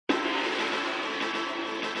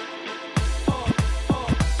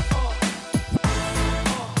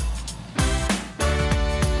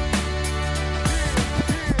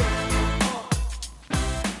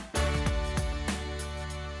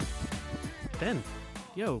Ben,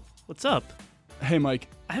 yo, what's up? Hey, Mike.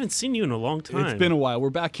 I haven't seen you in a long time. It's been a while.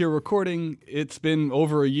 We're back here recording. It's been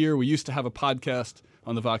over a year. We used to have a podcast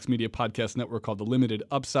on the Vox Media Podcast Network called the Limited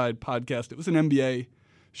Upside Podcast. It was an NBA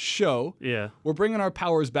show. Yeah. We're bringing our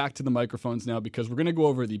powers back to the microphones now because we're going to go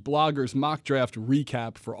over the Bloggers mock draft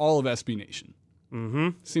recap for all of SB Nation. Mm-hmm.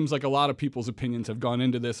 Seems like a lot of people's opinions have gone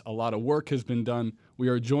into this. A lot of work has been done. We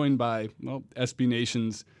are joined by, SB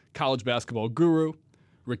Nation's college basketball guru,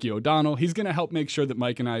 Ricky O'Donnell. He's going to help make sure that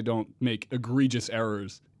Mike and I don't make egregious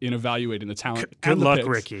errors in evaluating the talent. Good and the luck, picks.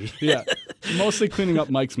 Ricky. Yeah, mostly cleaning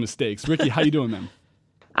up Mike's mistakes. Ricky, how you doing, man?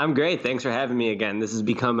 I'm great. Thanks for having me again. This has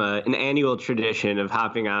become an annual tradition of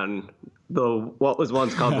hopping on what was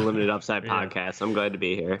once called the Limited Upside podcast. I'm glad to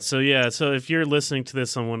be here. So if you're listening to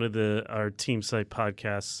this on one of our team site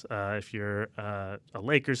podcasts, if you're a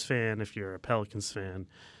Lakers fan, if you're a Pelicans fan,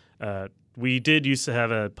 we did used to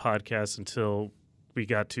have a podcast until we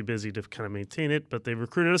got too busy to kind of maintain it, but they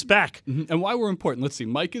recruited us back. Mm-hmm. And why we're important, let's see.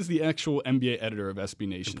 Mike is the actual NBA editor of SB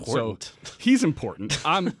Nation. Important. So he's important.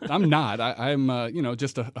 I'm not. I'm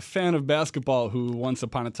just a fan of basketball who once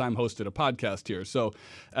upon a time hosted a podcast here. So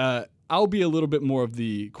I'll be a little bit more of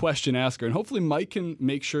the question asker, and hopefully Mike can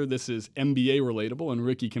make sure this is NBA relatable and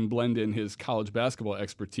Ricky can blend in his college basketball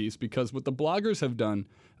expertise, because what the bloggers have done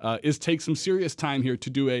is take some serious time here to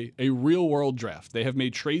do a real-world draft. They have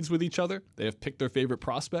made trades with each other. They have picked their favorite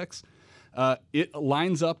prospects. It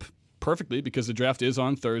lines up perfectly because the draft is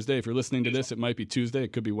on Thursday. If you're listening to this, it might be Tuesday.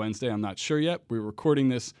 It could be Wednesday. I'm not sure yet. We're recording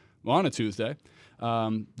this on a Tuesday,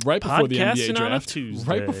 right before the NBA draft.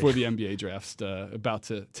 Right before the NBA draft's about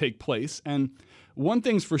to take place. And one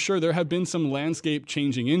thing's for sure, there have been some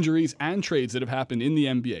landscape-changing injuries and trades that have happened in the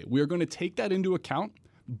NBA. We are going to take that into account,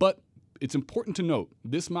 but it's important to note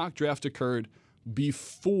this mock draft occurred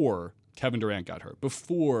before Kevin Durant got hurt,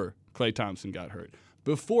 before Klay Thompson got hurt,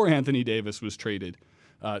 before Anthony Davis was traded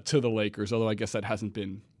to the Lakers, although I guess that hasn't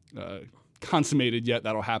been consummated yet.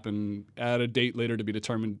 That'll happen at a date later to be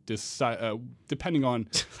determined, depending on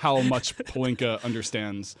how much Pelinka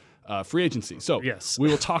understands free agency. So yes, we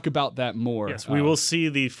will talk about that more. Yes, we will see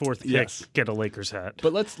the fourth pick get a Lakers hat.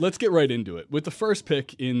 But let's get right into it. With the first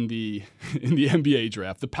pick in the NBA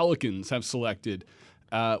draft, the Pelicans have selected.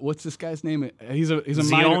 What's this guy's name? He's a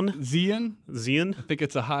Zion? Zion. I think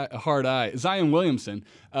it's a hard I. Zion Williamson.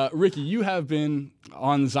 Ricky, you have been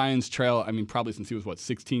on Zion's trail. I mean, probably since he was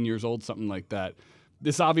 16 years old, something like that.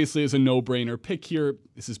 This obviously is a no-brainer pick here.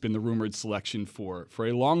 This has been the rumored selection for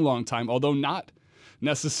a long, long time, although not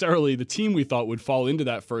necessarily the team we thought would fall into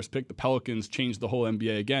that first pick. The Pelicans changed the whole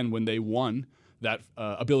NBA again when they won that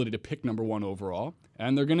ability to pick number one overall,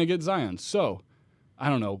 and they're going to get Zion. So, I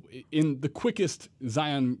don't know, in the quickest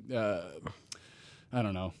Zion,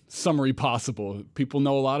 summary possible. People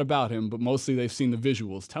know a lot about him, but mostly they've seen the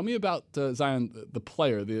visuals. Tell me about Zion, the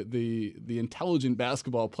player, the intelligent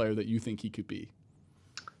basketball player that you think he could be.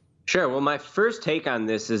 Sure. Well, my first take on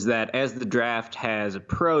this is that as the draft has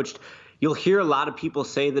approached, you'll hear a lot of people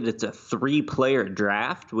say that it's a 3-player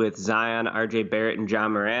draft with Zion, RJ Barrett, and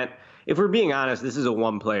John Morant. If we're being honest, this is a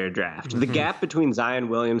 1-player draft. The gap between Zion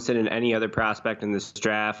Williamson and any other prospect in this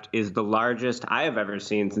draft is the largest I have ever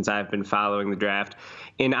seen since I've been following the draft.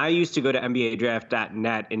 And I used to go to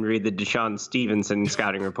NBADraft.net and read the Deshaun Stevenson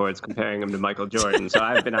scouting reports comparing him to Michael Jordan. So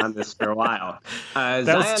I've been on this for a while. That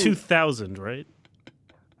was 2000, right?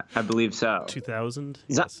 I believe so. 2000?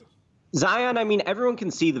 Yes. Zion, I mean, everyone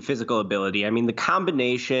can see the physical ability. I mean, the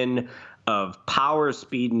combination of power,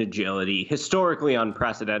 speed, and agility, historically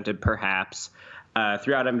unprecedented perhaps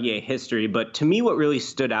throughout NBA history. But to me, what really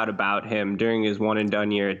stood out about him during his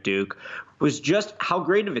one-and-done year at Duke was just how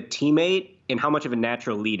great of a teammate and how much of a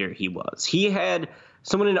natural leader he was. He had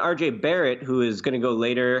someone in RJ Barrett, who is going to go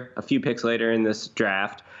later, a few picks later in this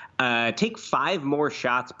draft, take 5 more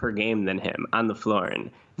shots per game than him on the floor.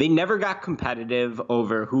 And they never got competitive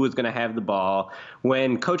over who was going to have the ball.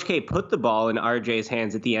 When Coach K put the ball in RJ's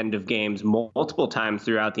hands at the end of games multiple times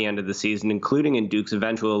throughout the end of the season, including in Duke's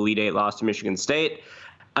eventual Elite Eight loss to Michigan State,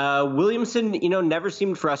 Williamson, never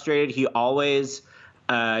seemed frustrated. He always,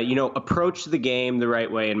 approached the game the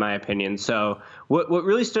right way, in my opinion. So what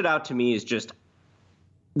really stood out to me is just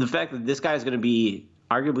the fact that this guy is going to be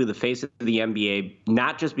arguably the face of the NBA,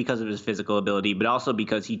 not just because of his physical ability, but also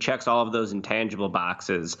because he checks all of those intangible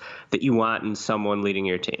boxes that you want in someone leading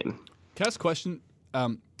your team. Can I ask a question?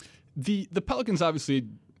 The Pelicans obviously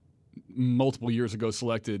multiple years ago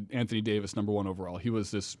selected Anthony Davis number 1 overall. He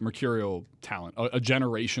was this mercurial talent, a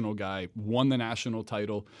generational guy, won the national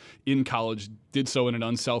title in college, did so in an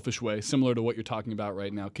unselfish way, similar to what you're talking about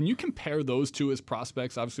right now. Can you compare those two as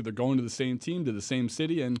prospects? Obviously, they're going to the same team, to the same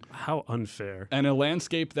city, and how unfair. And a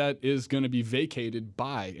landscape that is going to be vacated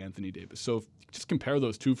by Anthony Davis. So just compare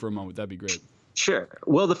those two for a moment. That'd be great. Sure.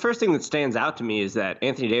 Well, the first thing that stands out to me is that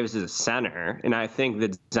Anthony Davis is a center, and I think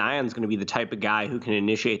that Zion's going to be the type of guy who can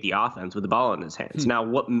initiate the offense with the ball in his hands. Now,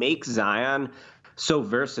 what makes Zion so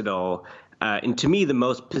versatile, and to me the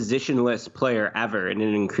most positionless player ever in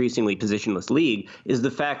an increasingly positionless league, is the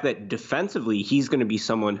fact that defensively he's going to be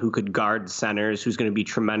someone who could guard centers, who's going to be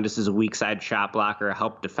tremendous as a weak side shot blocker, a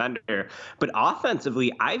help defender. But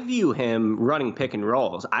offensively, I view him running pick and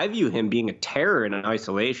rolls. I view him being a terror in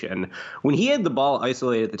isolation. When he had the ball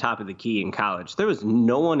isolated at the top of the key in college, there was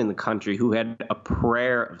no one in the country who had a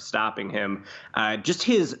prayer of stopping him. Just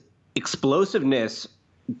his explosiveness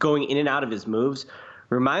going in and out of his moves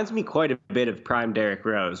reminds me quite a bit of prime Derrick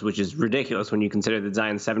Rose, which is ridiculous when you consider that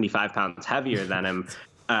Zion's 75 pounds heavier than him.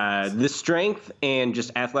 The strength and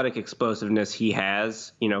just athletic explosiveness he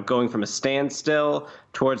has, going from a standstill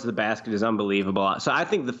towards the basket is unbelievable. So I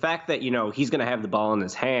think the fact that, he's going to have the ball in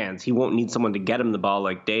his hands, he won't need someone to get him the ball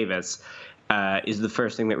like Davis, is the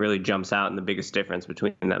first thing that really jumps out and the biggest difference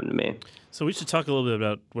between them to me. So we should talk a little bit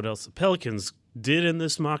about what else the Pelicans did in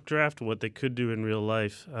this mock draft, what they could do in real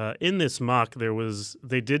life. In this mock,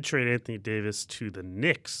 they did trade Anthony Davis to the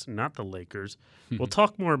Knicks, not the Lakers. We'll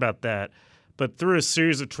talk more about that. But through a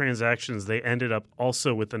series of transactions, they ended up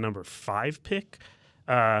also with the number 5 pick,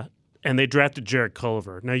 and they drafted Jarrett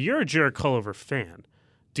Culver. Now, you're a Jarrett Culver fan.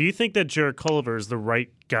 Do you think that Jarrett Culver is the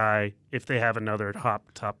right guy if they have another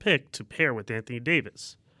top pick to pair with Anthony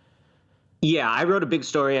Davis? Yeah, I wrote a big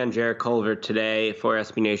story on Jarrett Culver today for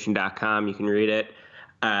SBNation.com. You can read it.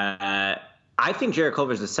 I think Jarrett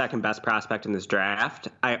Culver is the second best prospect in this draft.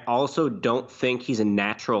 I also don't think he's a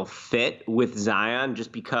natural fit with Zion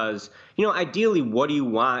just because, ideally, what do you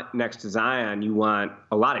want next to Zion? You want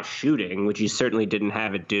a lot of shooting, which you certainly didn't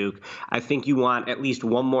have at Duke. I think you want at least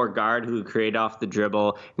one more guard who would create off the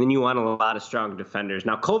dribble, and then you want a lot of strong defenders.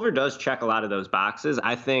 Now, Culver does check a lot of those boxes.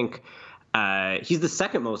 I think he's the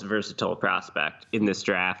second most versatile prospect in this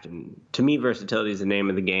draft. And to me, versatility is the name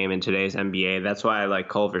of the game in today's NBA. That's why I like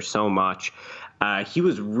Culver so much. He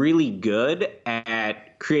was really good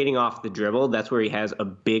at creating off the dribble. That's where he has a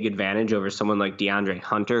big advantage over someone like DeAndre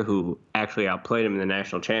Hunter, who actually outplayed him in the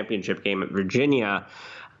national championship game at Virginia.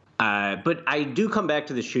 But I do come back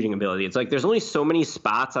to the shooting ability. It's like there's only so many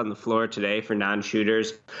spots on the floor today for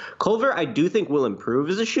non-shooters. Culver, I do think, will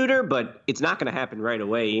improve as a shooter, but it's not going to happen right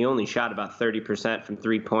away. He only shot about 30% from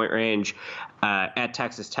three-point range at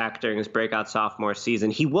Texas Tech during his breakout sophomore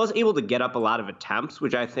season. He was able to get up a lot of attempts,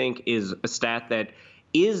 which I think is a stat that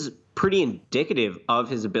is pretty indicative of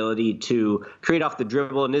his ability to create off the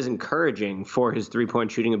dribble and is encouraging for his three-point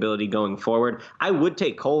shooting ability going forward. I would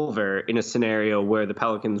take Culver in a scenario where the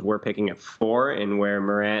Pelicans were picking at 4 and where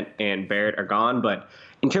Morant and Barrett are gone. But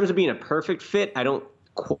in terms of being a perfect fit, I don't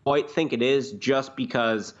quite think it is, just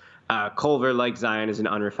because Culver, like Zion, is an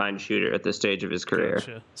unrefined shooter at this stage of his career.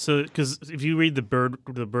 Gotcha. So, because if you read the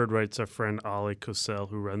Bird Writes, our friend Ali Kosel,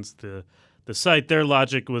 who runs the site, their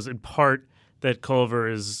logic was in part that Culver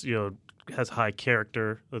is, has high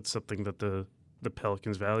character. That's something that the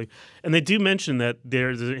Pelicans value. And they do mention that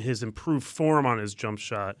his improved form on his jump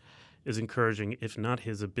shot is encouraging, if not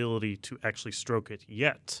his ability to actually stroke it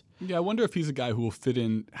yet. Yeah, I wonder if he's a guy who will fit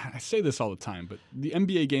in. I say this all the time, but the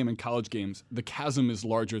NBA game and college games, the chasm is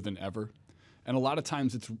larger than ever. And a lot of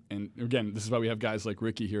times and again, this is why we have guys like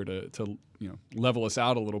Ricky here to level us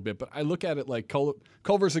out a little bit. But I look at it like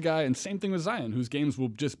Culver's a guy, and same thing with Zion, whose games will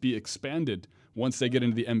just be expanded once they get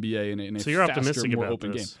into the NBA in a so you're faster, optimistic more about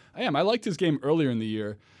open this. game. I am. I liked his game earlier in the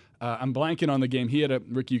year. I'm blanking on the game.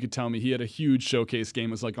 Ricky, you could tell me, he had a huge showcase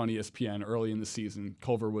game. It was like on ESPN early in the season.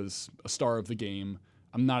 Culver was a star of the game.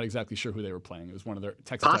 I'm not exactly sure who they were playing. It was one of their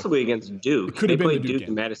Texas possibly Tech. Against Duke. They played Duke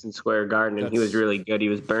in Madison Square Garden, and he was really good. He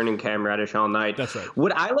was burning Cam Reddish all night. That's right.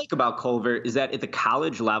 What I like about Culver is that at the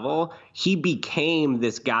college level, he became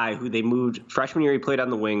this guy who they moved. Freshman year, he played on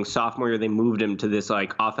the wing. Sophomore year, they moved him to this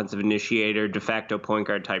like offensive initiator, de facto point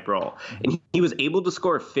guard type role. And he was able to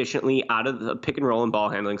score efficiently out of the pick and roll and ball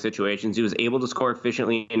handling situations. He was able to score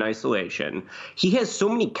efficiently in isolation. He has so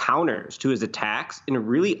many counters to his attacks in a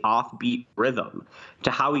really offbeat rhythm to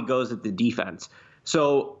how he goes at the defense.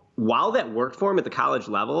 So while that worked for him at the college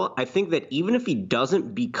level, I think that even if he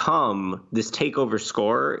doesn't become this takeover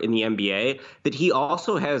scorer in the NBA, that he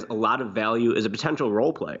also has a lot of value as a potential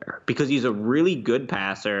role player because he's a really good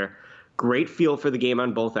passer, great feel for the game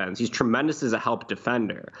on both ends. He's tremendous as a help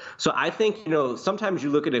defender. So I think, sometimes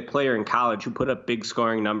you look at a player in college who put up big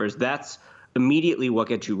scoring numbers. That's immediately what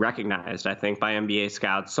gets you recognized, I think, by NBA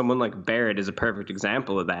scouts. Someone like Barrett is a perfect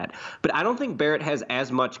example of that. But I don't think Barrett has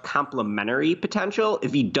as much complementary potential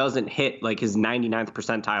if he doesn't hit like his 99th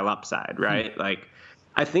percentile upside, right? Like,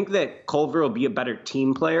 I think that Culver will be a better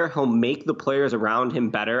team player. He'll make the players around him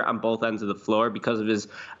better on both ends of the floor because of his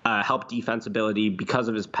help defense ability, because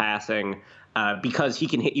of his passing, because he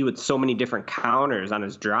can hit you with so many different counters on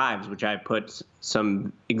his drives, which I put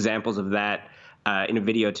some examples of that in a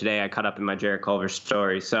video today I cut up in my Jarrett Culver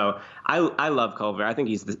story. So I love Culver. I think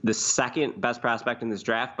he's the second best prospect in this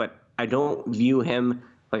draft, but I don't view him,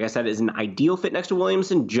 like I said, as an ideal fit next to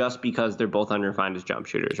Williamson just because they're both unrefined as jump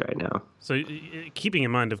shooters right now. So keeping in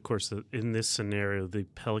mind, of course, that in this scenario, the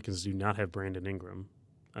Pelicans do not have Brandon Ingram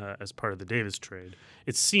as part of the Davis trade.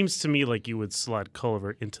 It seems to me like you would slide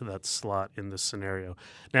Culver into that slot in this scenario.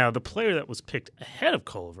 Now, the player that was picked ahead of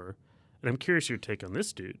Culver, and I'm curious your take on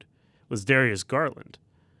this dude, was Darius Garland.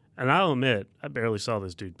 And I'll admit, I barely saw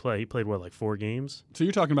this dude play. He played, like 4 games? So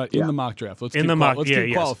you're talking about in the mock draft. Let's keep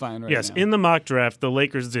qualifying right now. Yes, in the mock draft, the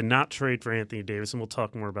Lakers did not trade for Anthony Davis, and we'll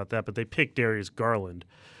talk more about that, but they picked Darius Garland,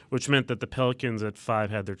 which meant that the Pelicans at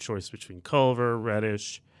 5 had their choice between Culver,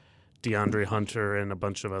 Reddish, DeAndre Hunter, and a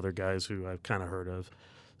bunch of other guys who I've kind of heard of.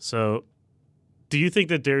 So do you think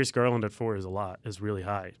that Darius Garland at 4 is really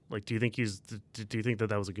high? Like, do you think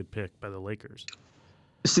that was a good pick by the Lakers?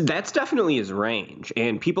 So that's definitely his range.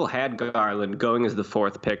 And people had Garland going as the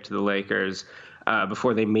 4th pick to the Lakers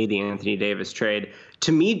before they made the Anthony Davis trade.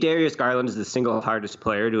 To me, Darius Garland is the single hardest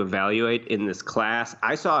player to evaluate in this class.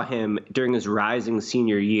 I saw him during his rising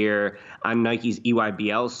senior year on Nike's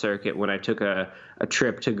EYBL circuit when I took a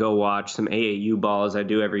trip to go watch some AAU ball, as I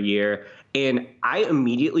do every year. And I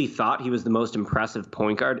immediately thought he was the most impressive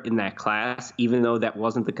point guard in that class, even though that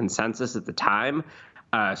wasn't the consensus at the time.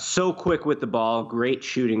 So quick with the ball, great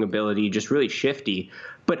shooting ability, just really shifty.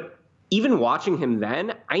 But even watching him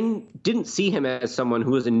then, I didn't see him as someone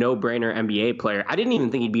who was a no-brainer NBA player. I didn't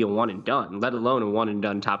even think he'd be a one-and-done, let alone a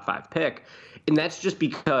one-and-done top 5 pick. And that's just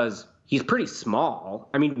because he's pretty small.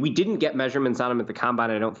 I mean, we didn't get measurements on him at the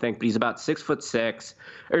combine, I don't think, but he's about 6'6",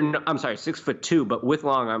 or no, I'm sorry, 6'2", but with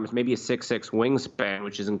long arms, maybe a 6'6" wingspan,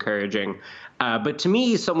 which is encouraging. But to me,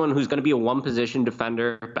 he's someone who's going to be a one-position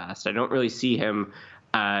defender at best. I don't really see him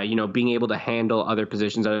being able to handle other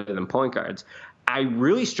positions other than point guards. I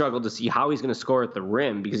really struggled to see how he's going to score at the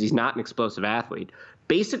rim because he's not an explosive athlete.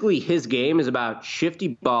 Basically, his game is about shifty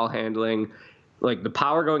ball handling, like the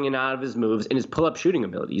power going in and out of his moves, and his pull-up shooting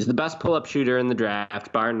ability. He's the best pull-up shooter in the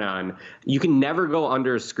draft, bar none. You can never go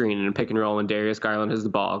under a screen in a pick and roll when Darius Garland has the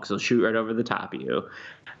ball because he'll shoot right over the top of you.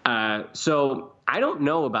 So I don't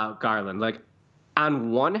know about Garland. Like,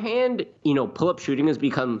 on one hand, pull-up shooting has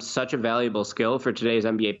become such a valuable skill for today's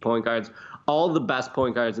NBA point guards. All the best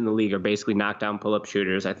point guards in the league are basically knockdown pull-up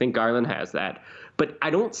shooters. I think Garland has that. But I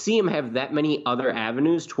don't see him have that many other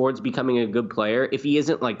avenues towards becoming a good player if he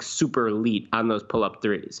isn't like super elite on those pull-up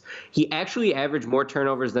threes. He actually averaged more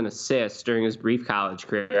turnovers than assists during his brief college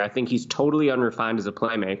career. I think he's totally unrefined as a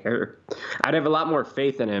playmaker. I'd have a lot more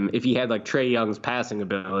faith in him if he had like Trae Young's passing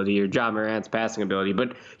ability or John Morant's passing ability,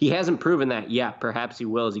 but he hasn't proven that yet. Perhaps he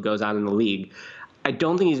will as he goes on in the league. I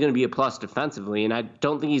don't think he's going to be a plus defensively, and I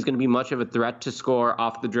don't think he's going to be much of a threat to score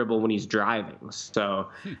off the dribble when he's driving. So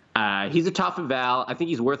he's a tough eval. I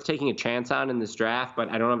think he's worth taking a chance on in this draft, but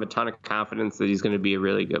I don't have a ton of confidence that he's going to be a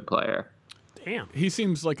really good player. Damn. He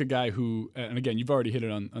seems like a guy who, and again, you've already hit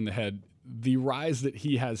it on the head, the rise that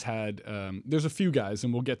he has had, there's a few guys,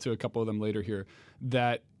 and we'll get to a couple of them later here,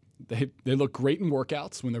 that they look great in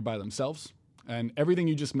workouts when they're by themselves. And everything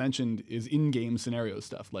you just mentioned is in-game scenario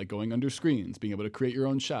stuff, like going under screens, being able to create your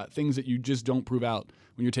own shot, things that you just don't prove out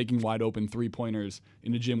when you're taking wide-open three-pointers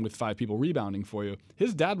in a gym with 5 people rebounding for you.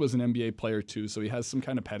 His dad was an NBA player, too, so he has some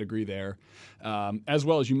kind of pedigree there. As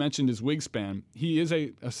well as you mentioned his wingspan. He is a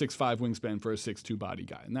 6'5" wingspan for a 6'2" body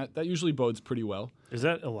guy, and that usually bodes pretty well. Is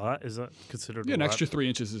that a lot? Is that considered a lot? Yeah, an extra 3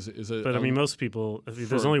 inches is a... But, I mean, most people...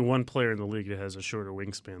 there's only one player in the league that has a shorter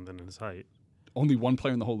wingspan than his height. Only one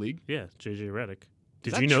player in the whole league? Yeah, J.J. Redick.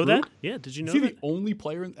 Did you know that? Yeah, did you know that? Is he the only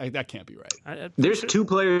player? That can't be right. There's 2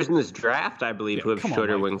 players in this draft, I believe, who have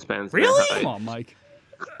shorter wingspans. Really? Come on, Mike.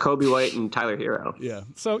 Kobe White and Tyler Hero. Yeah.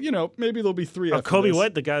 So, maybe there'll be 3 after Kobe this.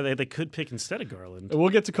 White, the guy they could pick instead of Garland. We'll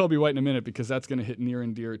get to Kobe White in a minute because that's going to hit near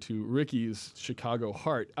and dear to Ricky's Chicago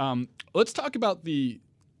heart. Let's talk about the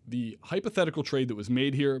hypothetical trade that was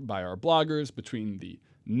made here by our bloggers between the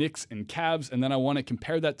Knicks and Cavs, and then I want to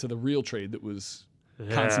compare that to the real trade that was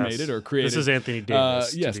consummated or created. This is Anthony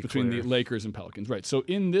Davis. Yes, between the Lakers and Pelicans. Right. So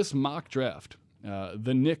in this mock draft,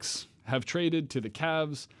 the Knicks have traded to the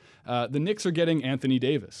Cavs. The Knicks are getting Anthony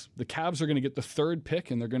Davis. The Cavs are going to get the 3rd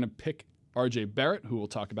pick, and they're going to pick R.J. Barrett, who we'll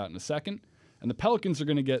talk about in a second. And the Pelicans are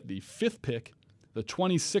going to get the 5th pick, the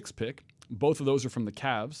 26th pick. Both of those are from the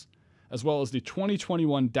Cavs, as well as the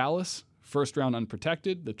 2021 Dallas first-round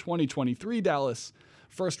unprotected, the 2023 Dallas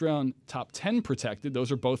first-round top 10 protected.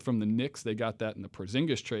 Those are both from the Knicks. They got that in the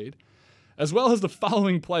Porzingis trade, as well as the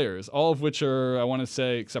following players, all of which are, I want to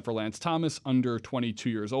say, except for Lance Thomas, under 22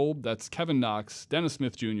 years old. That's Kevin Knox, Dennis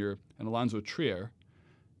Smith Jr., and Alonzo Trier.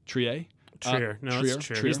 Trier? Trier. No, it's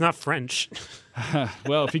Trier. He's not French.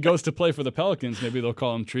 Well, if he goes to play for the Pelicans, maybe they'll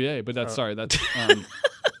call him Trier. But that's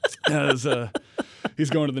he's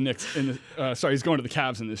going to the Knicks. He's going to the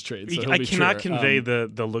Cavs in this trade. So I cannot convey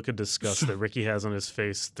the look of disgust that Ricky has on his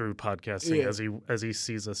face through podcasting as he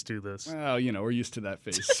sees us do this. Well, we're used to that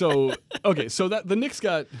face. So okay, so that the Knicks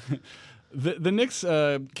got the Knicks,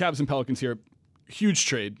 Cavs, and Pelicans here. Huge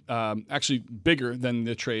trade, actually bigger than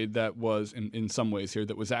the trade that was in some ways here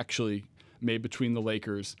that was actually made between the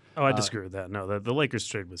Lakers. Oh, I disagree with that. No, the Lakers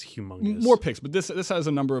trade was humongous. More picks, but this has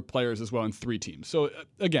a number of players as well in 3 teams. So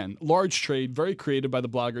again, large trade, very creative by the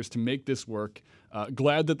bloggers to make this work.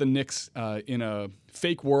 Glad that the Knicks, in a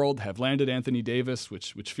fake world, have landed Anthony Davis,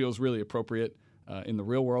 which feels really appropriate in the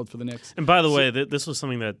real world for the Knicks. And by the way, this was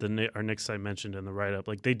something that our Knicks site mentioned in the write-up.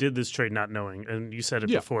 Like, they did this trade not knowing, and you said it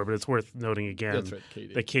before, but it's worth noting again. That's right,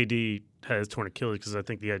 KD. That KD has torn Achilles, because I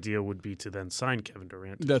think the idea would be to then sign Kevin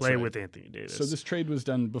Durant to play with Anthony Davis. So this trade was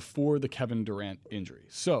done before the Kevin Durant injury.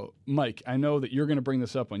 So, Mike, I know that you're going to bring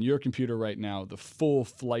this up on your computer right now, the full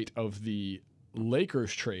flight of the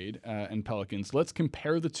Lakers trade and Pelicans. Let's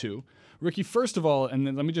compare the two. Ricky, first of all, and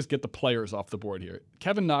then let me just get the players off the board here.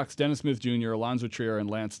 Kevin Knox, Dennis Smith Jr., Alonzo Trier, and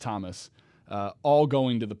Lance Thomas, all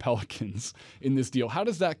going to the Pelicans in this deal. How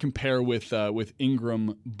does that compare with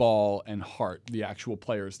Ingram, Ball, and Hart, the actual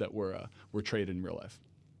players that were traded in real life?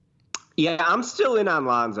 Yeah, I'm still in on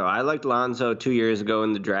Lonzo. I liked Lonzo 2 years ago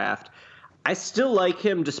in the draft. I still like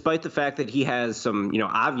him despite the fact that he has some,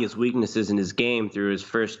 obvious weaknesses in his game through his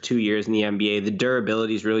first 2 years in the NBA. The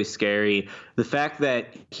durability is really scary. The fact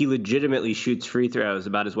that he legitimately shoots free throws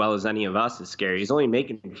about as well as any of us is scary. He's only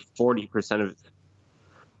making about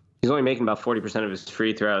 40% of his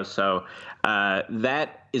free throws. So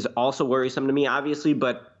that is also worrisome to me, obviously,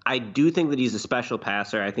 but I do think that he's a special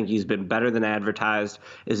passer. I think he's been better than advertised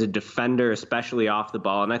as a defender, especially off the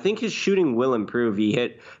ball. And I think his shooting will improve. He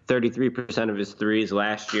hit 33% of his threes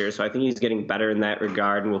last year, so I think he's getting better in that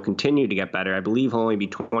regard and will continue to get better. I believe he'll only be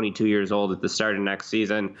 22 years old at the start of next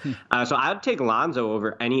season. So I'd take Lonzo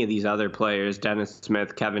over any of these other players, Dennis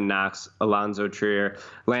Smith, Kevin Knox, Alonzo Trier,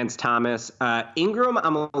 Lance Thomas. Ingram,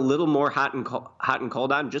 I'm a little more hot and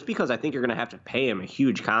cold on, just because I think you're going to have to pay him a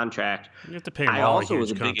huge contract. You have to pay him all a huge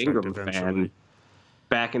contract. Ingram fan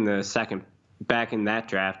back in that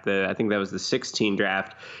draft. I think that was the 16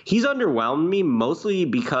 draft. He's underwhelmed me mostly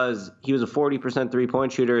because he was a 40%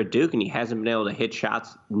 3-point shooter at Duke, and he hasn't been able to hit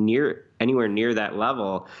shots anywhere near that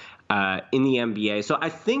level in the NBA. So I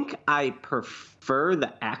think I prefer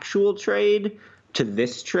the actual trade to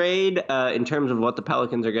this trade in terms of what the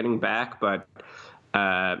Pelicans are getting back, but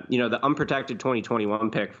the unprotected 2021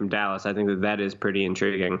 pick from Dallas, I think that is pretty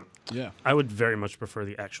intriguing. Yeah, I would very much prefer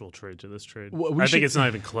the actual trade to this trade. I think it's not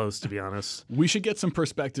even close, to be honest. We should get some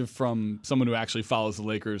perspective from someone who actually follows the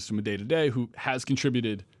Lakers from a day-to-day, who has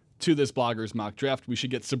contributed to this blogger's mock draft. We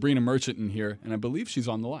should get Sabrina Merchant in here, and I believe she's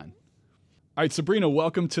on the line. All right, Sabrina,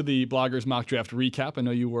 welcome to the blogger's mock draft recap. I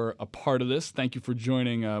know you were a part of this. Thank you for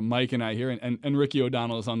joining Mike and I here, and Ricky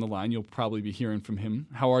O'Donnell is on the line. You'll probably be hearing from him.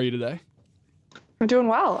 How are you today? I'm doing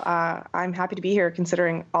well. I'm happy to be here,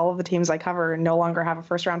 considering all of the teams I cover no longer have a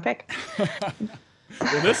first-round pick.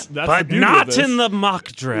 Well, that's but the not in the mock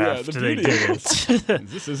draft. Yeah, they did.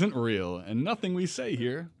 This isn't real, and nothing we say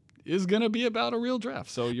here is going to be about a real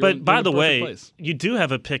draft. So, but by the way, you do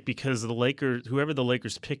have a pick because the Lakers, whoever the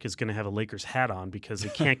Lakers pick, is going to have a Lakers hat on because they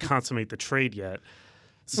can't consummate the trade yet.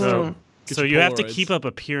 So, so you have to keep up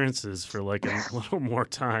appearances for like a little more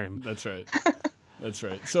time. That's right. That's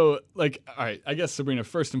right. So, all right, I guess, Sabrina,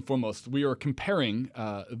 first and foremost, we are comparing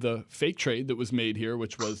the fake trade that was made here,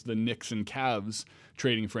 which was the Knicks and Cavs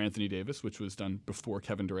trading for Anthony Davis, which was done before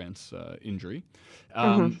Kevin Durant's injury,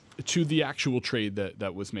 to the actual trade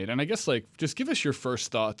that was made. And I guess, just give us your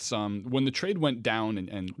first thoughts when the trade went down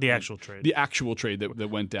and the actual trade. The actual trade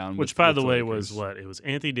that went down. Which, by the way, was what? It was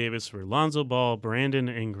Anthony Davis for Lonzo Ball, Brandon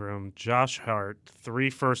Ingram, Josh Hart,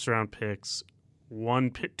 3 first-round picks,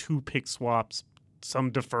 2 pick swaps,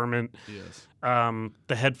 some deferment. Yes.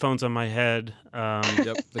 The headphones on my head.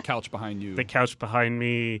 Yep. The couch behind you. The couch behind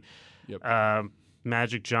me. Yep.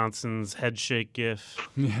 Magic Johnson's head shake gif.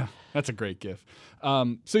 Yeah, that's a great gif.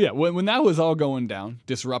 So yeah, when that was all going down,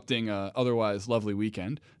 disrupting a otherwise lovely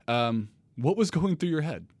weekend, what was going through your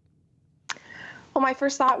head? Well, my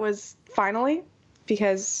first thought was finally,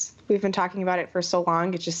 because we've been talking about it for so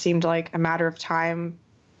long. It just seemed like a matter of time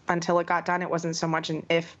until it got done. It wasn't so much an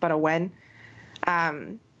if, but a when.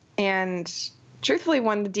 And truthfully,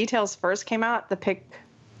 when the details first came out, the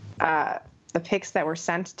picks that were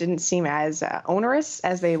sent didn't seem as onerous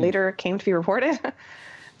as they later came to be reported.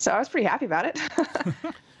 So I was pretty happy about it.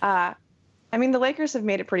 I mean, the Lakers have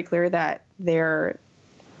made it pretty clear that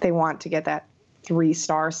they want to get that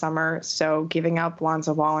 3-star summer. So giving up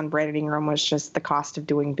Lonzo Ball and Brandon Ingram was just the cost of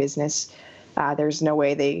doing business. There's no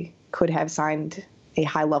way they could have signed a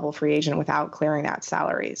high-level free agent without clearing that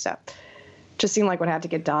salary. So just seemed like what had to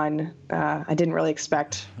get done. I didn't really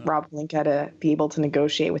expect Rob Pelinka to be able to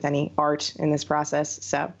negotiate with any art in this process.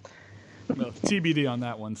 So well, TBD on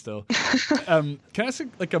that one still. Can I ask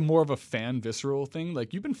like a more of a fan visceral thing?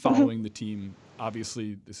 Like you've been following the team.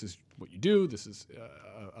 Obviously, this is what you do. This is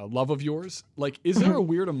a love of yours. Like, is there a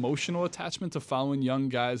weird emotional attachment to following young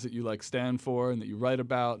guys that you like stand for and that you write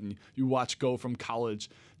about and you watch go from college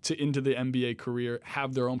to into the NBA career,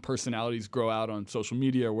 have their own personalities grow out on social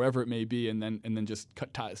media or wherever it may be, and then just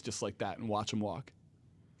cut ties just like that and watch them walk?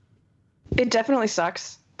 It definitely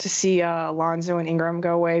sucks to see Lonzo and Ingram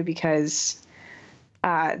go away because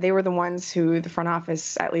they were the ones who the front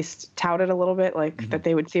office at least touted a little bit, like that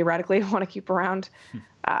they would theoretically want to keep around.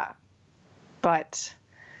 But,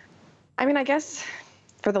 I mean, I guess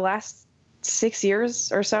for the last 6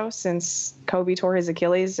 years or so since Kobe tore his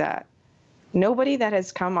Achilles, nobody that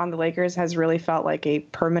has come on the Lakers has really felt like a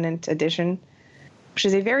permanent addition, which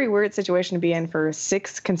is a very weird situation to be in for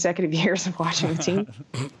 6 consecutive years of watching the team.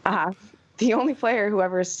 The only player who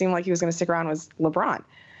ever seemed like he was going to stick around was LeBron.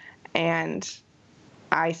 And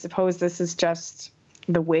I suppose this is just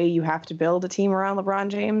the way you have to build a team around LeBron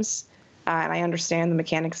James. And I understand the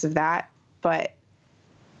mechanics of that. But,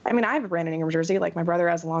 I mean, I have a Brandon Ingram jersey. Like, my brother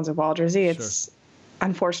has a Lonzo Ball jersey. It's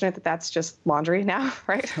unfortunate that that's just laundry now,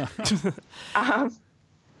 right?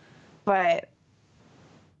 But,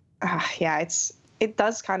 yeah, it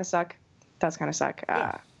does kind of suck.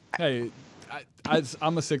 Hey,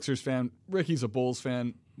 I'm a Sixers fan. Ricky's a Bulls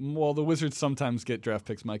fan. Well, the Wizards sometimes get draft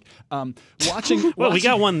picks, Mike. We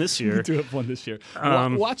got one this year. We do have one this year.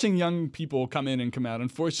 Watching young people come in and come out,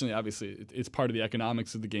 unfortunately, obviously, it's part of the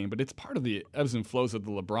economics of the game, but it's part of the ebbs and flows of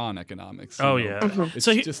the LeBron economics. Yeah. It's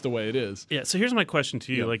just the way it is. Yeah, so here's my question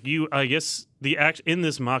to you. Like I guess in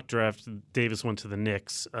this mock draft, Davis went to the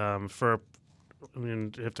Knicks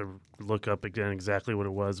you have to look up again exactly what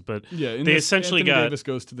it was, but they essentially Anthony Davis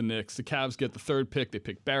goes to the Knicks. The Cavs get the 3rd pick. They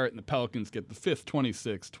pick Barrett, and the Pelicans get the 5th,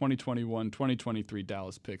 26th, 2021, 2023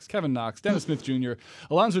 Dallas picks. Kevin Knox, Dennis Smith Jr.,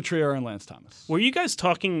 Alonzo Trier, and Lance Thomas. Were you guys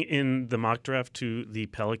talking in the mock draft to the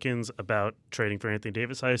Pelicans about trading for Anthony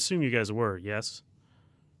Davis? I assume you guys were, yes?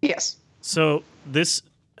 Yes. So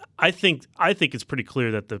I think it's pretty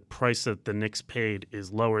clear that the price that the Knicks paid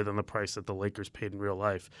is lower than the price that the Lakers paid in real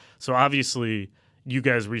life. So obviously, you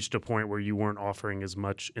guys reached a point where you weren't offering as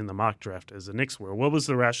much in the mock draft as the Knicks were. What was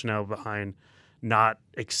the rationale behind not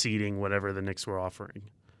exceeding whatever the Knicks were offering?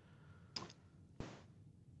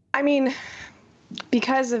 I mean,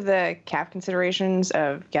 because of the cap considerations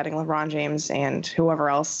of getting LeBron James and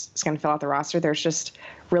whoever else is going to fill out the roster, there's just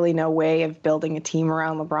really no way of building a team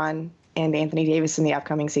around LeBron and Anthony Davis in the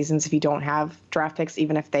upcoming seasons if you don't have draft picks,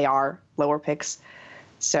 even if they are lower picks.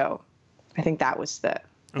 So I think that was the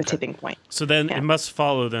tipping point. So then it must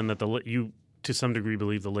follow then that you, to some degree,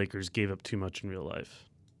 believe the Lakers gave up too much in real life.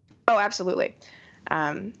 Oh, absolutely.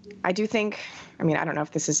 I do think, I mean, I don't know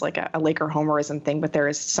if this is like a Laker homerism thing, but there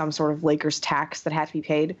is some sort of Lakers tax that had to be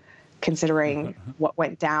paid considering what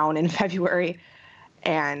went down in February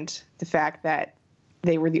and the fact that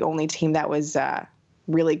they were the only team that was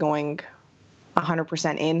really going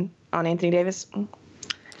 100% in on Anthony Davis.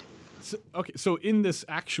 So in this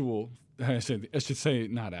actual, I should say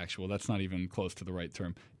not actual, that's not even close to the right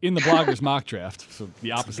term. In the bloggers mock draft, so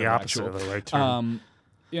the opposite of the right term.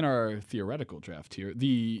 In our theoretical draft here,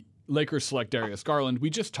 the Lakers select Darius Garland. We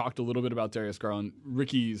just talked a little bit about Darius Garland.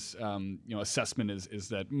 Ricky's assessment is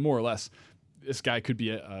that more or less this guy could be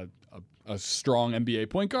a a strong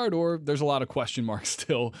NBA point guard, or there's a lot of question marks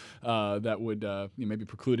still that would maybe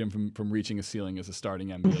preclude him from reaching a ceiling as a starting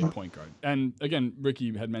NBA point guard. And again,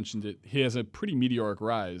 Ricky had mentioned it. He has a pretty meteoric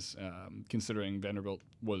rise, considering Vanderbilt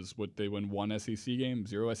was they won 1 SEC game,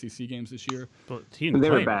 0 SEC games this year. But he didn't They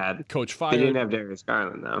play. were bad. Coach fired. They didn't have Darius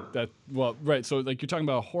Garland, though. Right. So like you're talking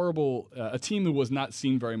about a horrible a team who was not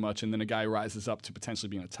seen very much, and then a guy rises up to potentially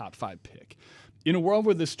being a top 5 pick. In a world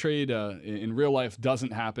where this trade in real life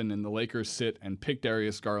doesn't happen and the Lakers sit and pick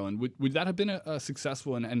Darius Garland, would that have been a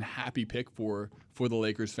successful and happy pick for the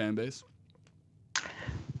Lakers fan base?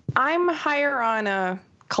 I'm higher on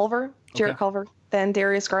Jarrett Culver, than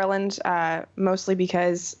Darius Garland, mostly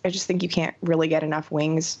because I just think you can't really get enough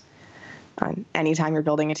wings on any time you're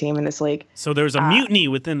building a team in this league. So there's a mutiny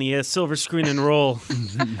within the Silver Screen and Roll.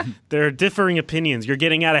 There are differing opinions. You're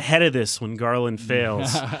getting out ahead of this when Garland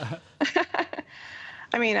fails.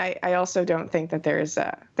 I mean, I also don't think that there's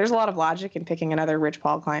a lot of logic in picking another Rich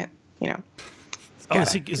Paul client.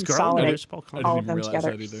 Is Garland a Rich Paul I client? all didn't of even them realize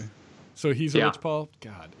together. that either. So he's a Rich Paul?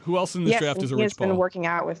 God. Who else in this draft is a he Rich has been Paul? working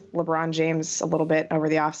out with LeBron James a little bit over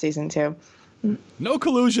the offseason, too. No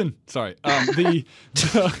collusion. Sorry.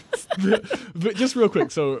 Just real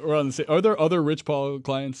quick. So we're on the same. Are there other Rich Paul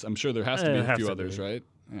clients? I'm sure there has to be a few others, right?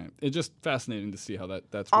 Right. It's just fascinating to see how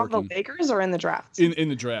that's On working. the Lakers or in the draft? In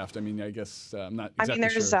the draft. I mean, I guess I'm not exactly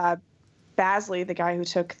there's sure. Basley, the guy who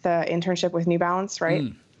took the internship with New Balance,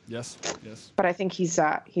 right? Yes. But I think he's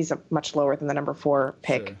a much lower than the number 4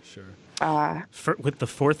 pick. Sure. With the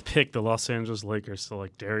 4th pick, the Los Angeles Lakers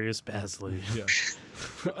select Darius Basley. Yeah.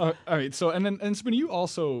 All right. So and Spinny, you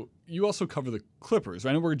also cover the Clippers,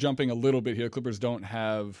 right? I know we're jumping a little bit here. Clippers don't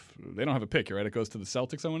have a pick here, right? It goes to the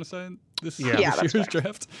Celtics, I want to say, this year's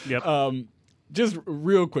draft. Yep. Just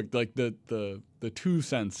real quick, like the 2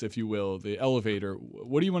 cents, if you will, the elevator.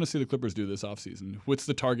 What do you want to see the Clippers do this offseason? What's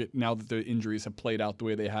the target now that the injuries have played out the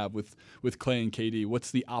way they have with Clay and KD?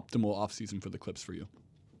 What's the optimal offseason for the Clips for you?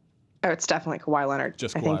 Oh, it's definitely Kawhi Leonard.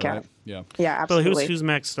 Just I Kawhi, think, right? Yeah. Yeah, But absolutely. who's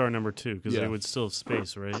max star number 2? Because Yeah. they would still have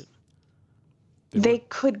space, right? They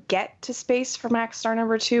could get to space for max star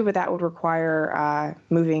number 2, but that would require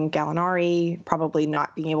moving Gallinari, probably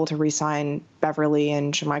not being able to re-sign Beverly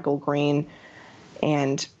and JaMychal Green,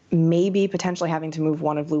 and maybe potentially having to move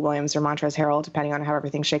one of Lou Williams or Montrezl Harrell, depending on how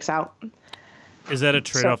everything shakes out. Is that a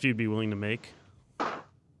trade-off you'd be willing to make?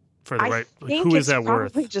 For the I right, think who it's is that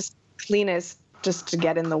worth? probably just cleanest just to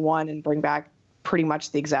get in the 1 and bring back pretty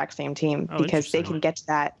much the exact same team, because they interesting. can get to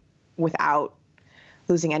that without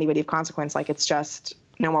losing anybody of consequence. Like, it's just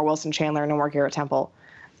no more Wilson Chandler, no more Garrett Temple.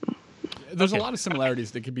 There's a lot of similarities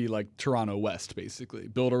that could be like Toronto West, basically.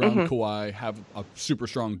 Build around Kawhi, have a super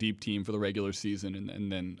strong deep team for the regular season,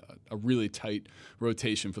 and then a really tight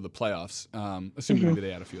rotation for the playoffs, assuming maybe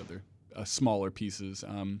they add a few other smaller pieces.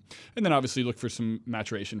 And then obviously look for some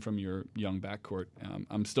maturation from your young backcourt.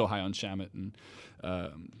 I'm still high on Shamet, and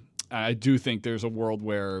I do think there's a world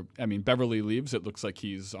where, Beverly leaves. It looks like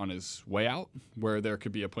he's on his way out, where there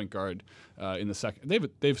could be a point guard in the second.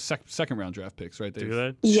 They've second round draft picks, right? Do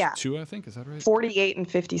they? Yeah. 2, I think. Is that right? 48 and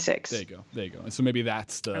 56. There you go. And so maybe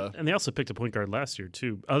that's the. And they also picked a point guard last year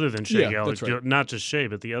too, other than Shea Gallagher. that's right. Not just Shea,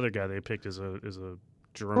 but the other guy they picked is a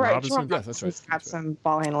Jerome Right, Robinson. Jerome Yes, that's right. Robinson's got That's right. some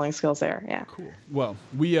ball handling skills there. Yeah. Cool. Well,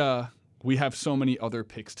 we have so many other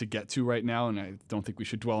picks to get to right now, and I don't think we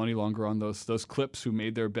should dwell any longer on those Clips who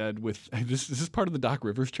made their bed with. Is this part of the Doc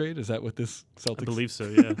Rivers trade? Is that what this Celtics? I believe so.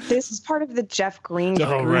 Yeah. This is part of the Jeff Green Jeff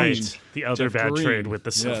trade. Oh, Green. right. The other Jeff bad Green. trade with the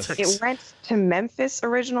Yes. Celtics. It went to Memphis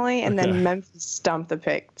originally, and then Memphis stumped the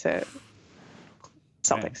pick to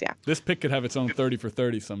Celtics. Yeah. This pick could have its own 30 for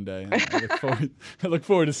 30 someday. And I look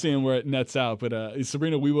forward to seeing where it nets out. But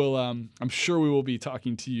Sabrina, we will. I'm sure we will be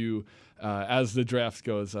talking to you as the draft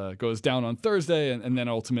goes down on Thursday, and then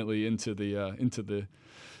ultimately into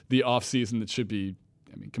the off season that should be.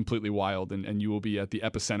 Completely wild, and you will be at the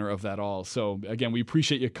epicenter of that all. So again, we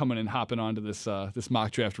appreciate you coming and hopping onto this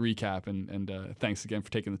mock draft recap, and thanks again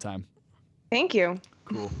for taking the time. Thank you.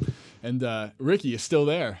 Cool. And Ricky, you're still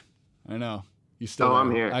there. I know. You still there.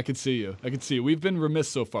 I'm here. I could see you. We've been remiss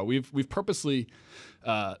so far. We've purposely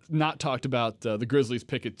not talked about the Grizzlies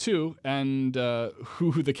pick at 2 and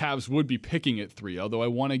who the Cavs would be picking at 3, although I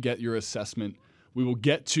want to get your assessment. We will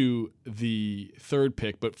get to the 3rd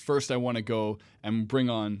pick, but first I want to go and bring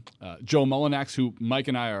on Joe Mullinax, who Mike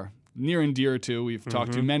and I are near and dear to. We've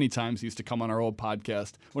talked to many times. He used to come on our old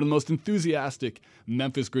podcast. One of the most enthusiastic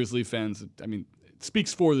Memphis Grizzly fans. It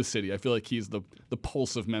speaks for the city. I feel like he's the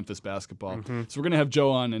pulse of Memphis basketball. So we're going to have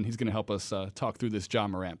Joe on, and he's going to help us talk through this Ja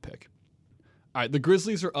Morant pick. All right, the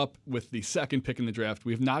Grizzlies are up with the second pick in the draft.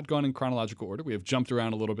 We have not gone in chronological order. We have jumped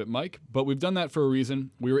around a little bit, Mike, but we've done that for a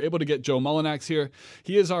reason. We were able to get Joe Mullinax here.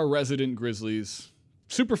 He is our resident Grizzlies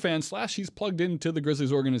superfan / he's plugged into the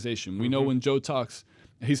Grizzlies organization. We know when Joe talks,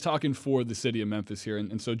 he's talking for the city of Memphis here.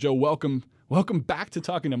 And so, Joe, welcome back to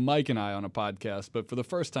talking to Mike and I on a podcast, but for the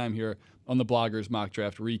first time here on the Bloggers Mock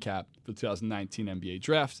Draft Recap for the 2019 NBA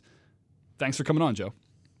Draft. Thanks for coming on, Joe.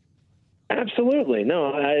 Absolutely.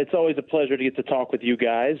 No, it's always a pleasure to get to talk with you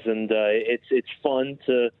guys, and it's fun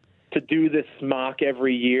to do this mock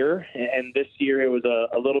every year. And this year it was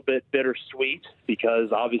a little bit bittersweet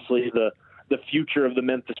because obviously the future of the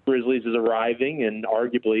Memphis Grizzlies is arriving, and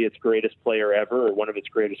arguably its greatest player ever, or one of its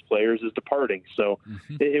greatest players, is departing. So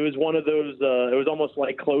it was one of those, it was almost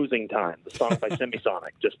like closing time, the song by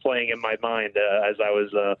Semisonic, just playing in my mind as I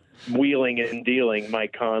was wheeling and dealing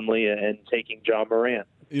Mike Conley and taking Ja Morant.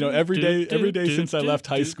 You know, every day since I left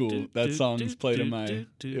high school, that song's played in my head.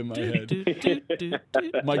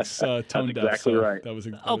 Mike's tone deaf. Exactly right. That was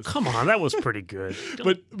come on, that was pretty good.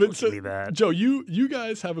 But so, give me that. Joe, you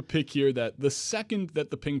guys have a pick here that the second that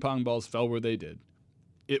the ping pong balls fell where they did,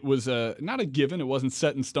 it was not a given. It wasn't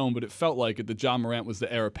set in stone, but it felt like it. That Ja Morant was the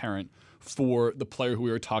heir apparent for the player who we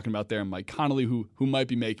were talking about there, Mike Conley, who might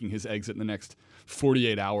be making his exit in the next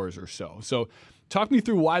 48 hours or so. So. Talk me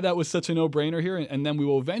through why that was such a no-brainer here, and then we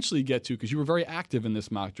will eventually get to, because you were very active in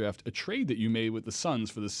this mock draft, a trade that you made with the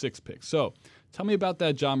Suns for the 6th pick. So tell me about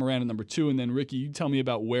that Ja Morant at number 2, and then, Ricky, you tell me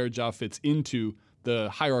about where Ja fits into the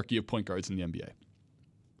hierarchy of point guards in the NBA.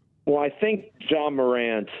 Well, I think Ja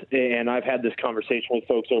Morant, and I've had this conversation with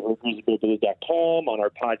folks over at GrizzlyBlues.com on our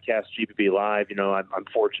podcast, GBB Live. You know, I'm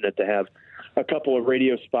fortunate to have a couple of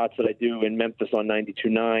radio spots that I do in Memphis on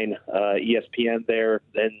 92.9, ESPN there,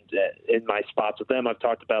 and in my spots with them, I've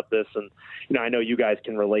talked about this, and you know, I know you guys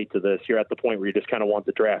can relate to this. You're at the point where you just kind of want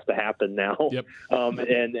the draft to happen now, yep.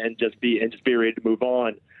 and just be ready to move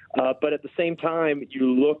on. But at the same time,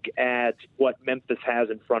 you look at what Memphis has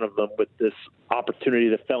in front of them with this opportunity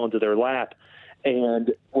that fell into their lap,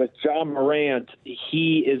 and with Ja Morant,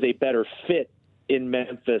 he is a better fit in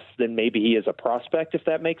Memphis than maybe he is a prospect, if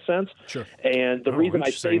that makes sense. Sure. And the reason I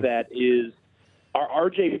say that is our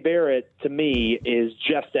RJ Barrett, to me, is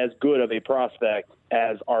just as good of a prospect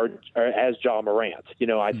as Ja Morant. You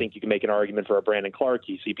know, I think you can make an argument for a Brandon Clark.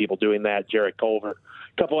 You see people doing that, Jarrett Culver,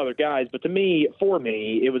 a couple other guys. But for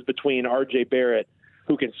me, it was between RJ Barrett,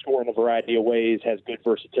 who can score in a variety of ways, has good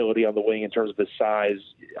versatility on the wing in terms of his size,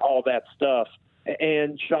 all that stuff,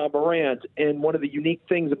 and Ja Morant. And one of the unique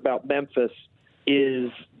things about Memphis is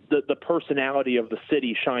the personality of the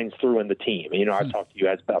city shines through in the team. You know, I've talked to you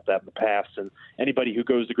guys about that in the past, and anybody who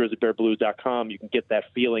goes to GrizzlyBearBlues.com, you can get that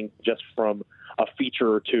feeling just from a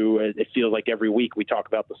feature or two. It feels like every week we talk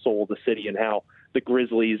about the soul of the city and how the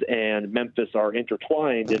Grizzlies and Memphis are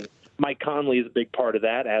intertwined. And Mike Conley is a big part of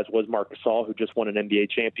that, as was Marc Gasol, who just won an NBA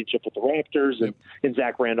championship with the Raptors, and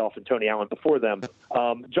Zach Randolph and Tony Allen before them.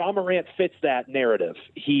 Ja Morant fits that narrative.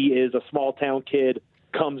 He is a small-town kid,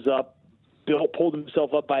 comes up, pulled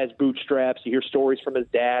himself up by his bootstraps. You hear stories from his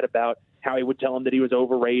dad about how he would tell him that he was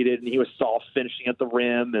overrated and he was soft finishing at the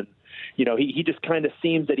rim. And, you know, he just kind of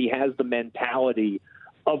seems that he has the mentality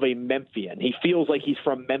of a Memphian. He feels like he's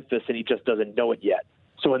from Memphis and he just doesn't know it yet.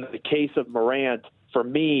 So in the case of Morant, for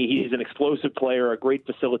me, he's an explosive player, a great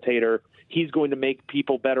facilitator. He's going to make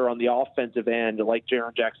people better on the offensive end, like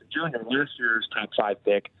Jaren Jackson Jr., last year's top 5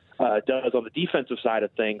 pick, does on the defensive side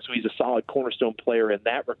of things. So he's a solid cornerstone player in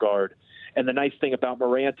that regard. And the nice thing about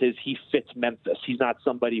Morant is he fits Memphis. He's not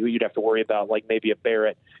somebody who you'd have to worry about, like maybe a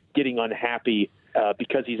Barrett, getting unhappy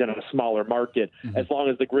because he's in a smaller market. Mm-hmm. As long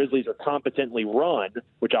as the Grizzlies are competently run,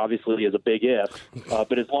 which obviously is a big if,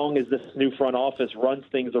 but as long as this new front office runs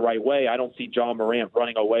things the right way, I don't see Ja Morant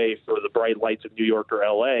running away for the bright lights of New York or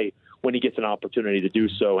L.A. when he gets an opportunity to do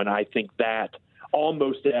so. And I think that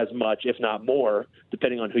almost as much, if not more,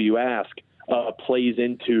 depending on who you ask, plays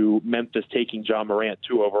into Memphis taking Ja Morant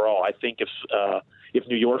 2 overall. I think if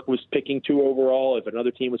New York was picking 2 overall, if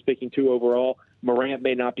another team was picking 2 overall, Morant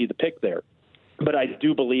may not be the pick there. But I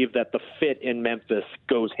do believe that the fit in Memphis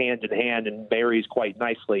goes hand in hand and marries quite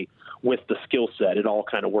nicely with the skill set. It all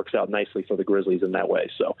kind of works out nicely for the Grizzlies in that way.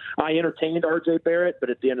 So I entertained RJ Barrett, but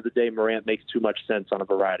at the end of the day, Morant makes too much sense on a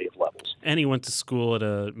variety of levels. And he went to school at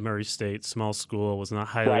a Murray State, small school, was not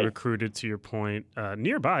highly recruited, to your point.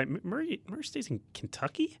 Nearby, Murray State's in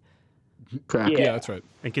Kentucky? Correct. Yeah, that's right.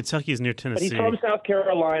 And Kentucky is near Tennessee. But he's from South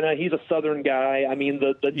Carolina. He's a Southern guy. I mean,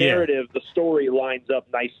 the narrative, the story lines up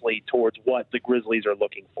nicely towards what the Grizzlies are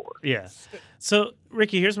looking for. Yeah. So,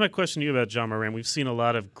 Ricky, here's my question to you about Ja Morant. We've seen a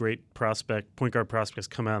lot of great point guard prospects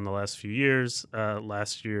come out in the last few years.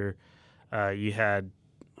 Last year, You had,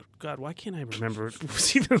 God, why can't I remember? It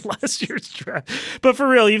was even last year's draft. But for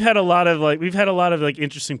real, we've had a lot of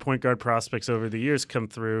interesting point guard prospects over the years come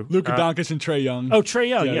through. Luka Doncic and Trae Young. Oh, Trae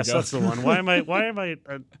Young. Yes, that's the one. Why am I?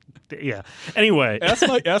 Yeah. Anyway,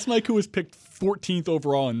 ask Mike who was picked 14th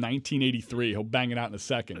overall in 1983. He'll bang it out in a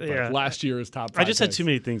second. But last year is top 5. I just had too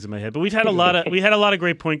many things in my head. But we've had a lot of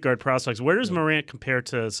great point guard prospects. Where does Morant compare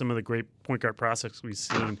to some of the great point guard prospects we've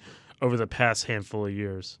seen over the past handful of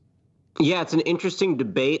years? Yeah, it's an interesting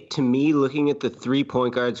debate to me, looking at the 3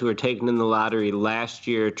 point guards who were taken in the lottery last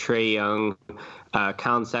year, Trae Young,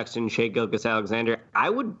 Colin Sexton, Shai Gilgeous-Alexander. I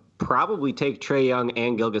would probably take Trae Young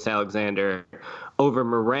and Gilgeous-Alexander over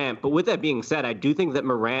Morant. But with that being said, I do think that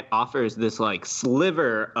Morant offers this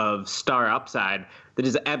sliver of star upside that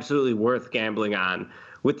is absolutely worth gambling on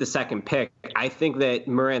with the second pick. I think that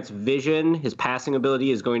Morant's vision, his passing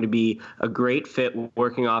ability is going to be a great fit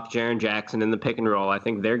working off Jaren Jackson in the pick and roll. I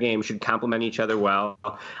think their game should complement each other well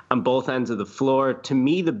on both ends of the floor. To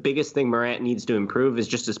me, the biggest thing Morant needs to improve is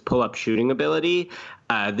just his pull-up shooting ability.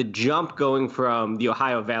 The jump going from the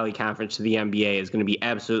Ohio Valley Conference to the NBA is going to be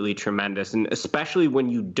absolutely tremendous, and especially when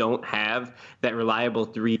you don't have that reliable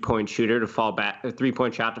three-point shot to fall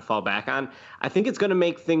back on. I think it's going to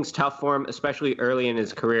make things tough for him, especially early in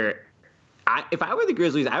his career. If I were the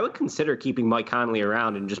Grizzlies, I would consider keeping Mike Conley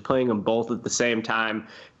around and just playing them both at the same time.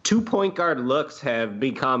 2 point guard looks have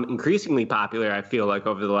become increasingly popular, I feel like,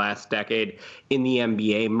 over the last decade in the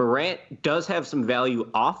NBA. Morant does have some value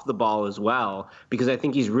off the ball as well, because I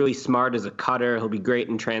think he's really smart as a cutter. He'll be great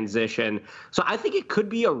in transition. So I think it could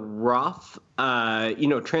be a rough,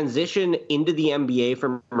 transition into the NBA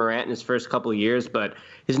for Morant in his first couple of years, but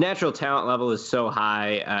his natural talent level is so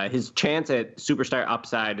high. His chance at superstar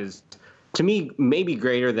upside is, to me, maybe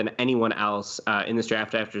greater than anyone else in this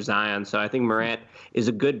draft after Zion. So I think Morant is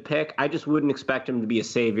a good pick. I just wouldn't expect him to be a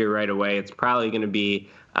savior right away. It's probably going to be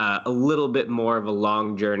a little bit more of a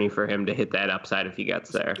long journey for him to hit that upside if he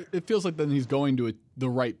gets there. It feels like then he's going to the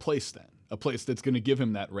right place then. A place that's going to give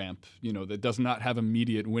him that ramp, that does not have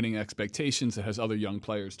immediate winning expectations, that has other young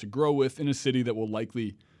players to grow with in a city that will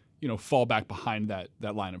likely fall back behind that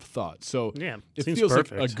line of thought. So yeah, it feels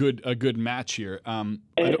perfect. like a good match here.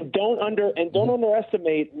 Don't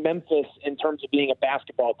underestimate Memphis in terms of being a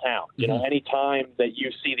basketball town. Anytime that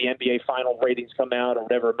you see the NBA final ratings come out or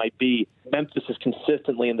whatever it might be, Memphis is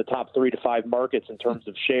consistently in the top 3 to 5 markets in terms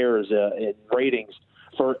of shares and ratings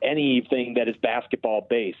for anything that is basketball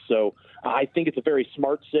based. So I think it's a very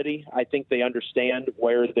smart city. I think they understand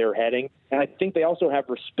where they're heading. And I think they also have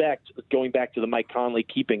respect, going back to the Mike Conley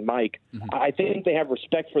keeping Mike. Mm-hmm. I think they have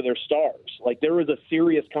respect for their stars. Like, there was a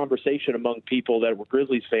serious conversation among people that were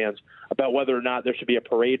Grizzlies fans about whether or not there should be a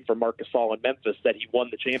parade for Marc Gasol in Memphis that he won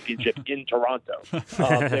the championship in Toronto.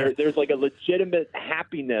 There's like a legitimate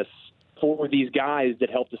happiness for these guys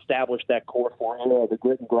that helped establish that core formula, the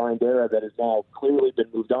grit and grind era that has now clearly been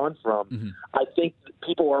moved on from. Mm-hmm. I think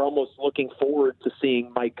people are almost looking forward to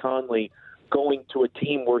seeing Mike Conley going to a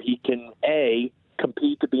team where he can, A,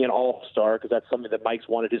 compete to be an all-star, because that's something that Mike's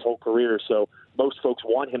wanted his whole career. So most folks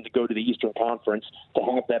want him to go to the Eastern Conference to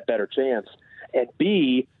have that better chance. And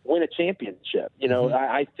B, win a championship.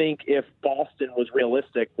 I think if Boston was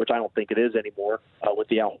realistic, which I don't think it is anymore with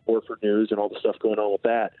the Al Horford news and all the stuff going on with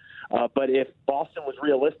that, but if Boston was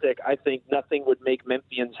realistic, I think nothing would make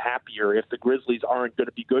Memphians happier if the Grizzlies aren't going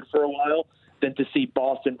to be good for a while than to see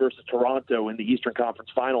Boston versus Toronto in the Eastern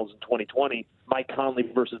Conference Finals in 2020, Mike Conley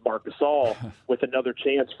versus Marc Gasol, with another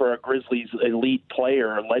chance for a Grizzlies elite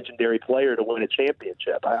player, a legendary player, to win a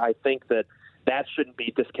championship. I think that shouldn't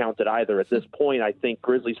be discounted either. At this point, I think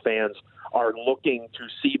Grizzlies fans are looking to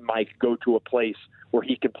see Mike go to a place where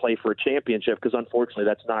he can play for a championship, because unfortunately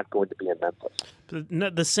that's not going to be in Memphis.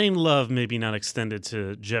 But the same love maybe not extended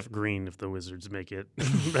to Jeff Green if the Wizards make it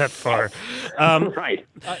that far. Right.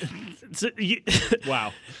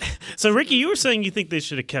 Wow. So, Ricky, you were saying you think they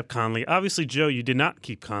should have kept Conley. Obviously, Joe, you did not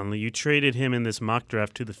keep Conley. You traded him in this mock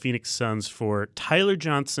draft to the Phoenix Suns for Tyler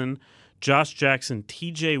Johnson, Josh Jackson,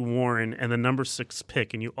 TJ Warren, and the number 6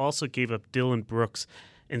 pick, and you also gave up Dylan Brooks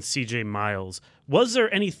and CJ Miles. Was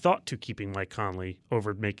there any thought to keeping Mike Conley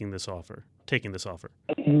over taking this offer?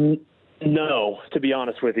 No, to be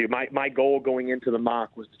honest with you. My goal going into the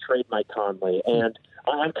mock was to trade Mike Conley, and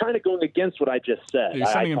I'm kind of going against what I just said. You're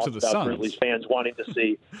sending him to the Suns. Grizzlies fans wanting to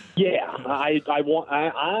see. Yeah, I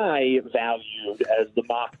valued, as the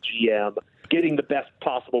mock GM, getting the best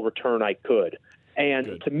possible return I could. And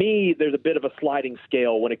Good. To me, there's a bit of a sliding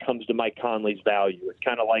scale when it comes to Mike Conley's value. It's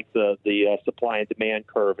kind of like the supply and demand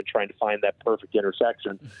curve and trying to find that perfect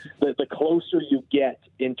intersection. The closer you get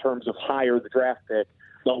in terms of higher the draft pick,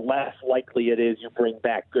 the less likely it is you bring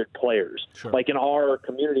back good players. Sure. Like in our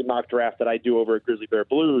community mock draft that I do over at Grizzly Bear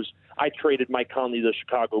Blues, I traded Mike Conley to the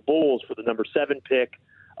Chicago Bulls for the number 7 pick,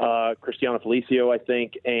 Cristiano Felicio, I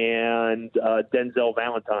think, and Denzel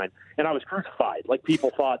Valentine. And I was crucified. Like,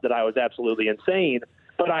 people thought that I was absolutely insane,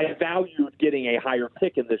 but I valued getting a higher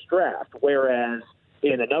pick in this draft. Whereas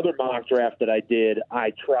in another mock draft that I did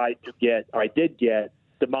did get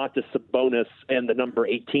Domantas Sabonis and the number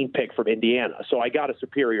 18 pick from Indiana. So I got a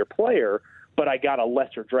superior player, but I got a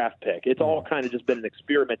lesser draft pick. It's all kind of just been an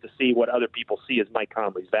experiment to see what other people see as Mike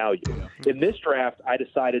Conley's value. In this draft, I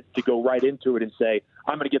decided to go right into it and say,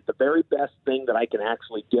 I'm going to get the very best thing that I can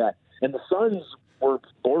actually get. And the Suns were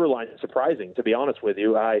borderline surprising, to be honest with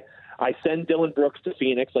you. I send Dylan Brooks to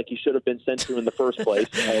Phoenix like he should have been sent to in the first place,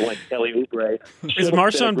 like Kelly Oubre. Is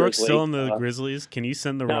Marshawn Brooks still in the Grizzlies? Can you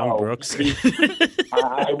send the wrong Brooks?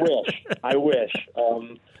 I wish.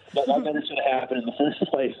 That never should have happened in the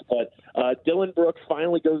first place. But Dylan Brooks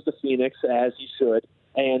finally goes to Phoenix, as he should,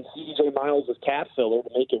 and C.J. Miles is cap filler to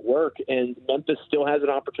make it work. And Memphis still has an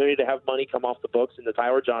opportunity to have money come off the books in the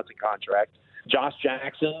Tyler Johnson contract. Josh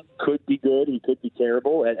Jackson could be good. He could be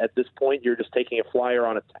terrible. At this point, you're just taking a flyer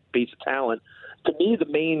on a piece of talent. To me, the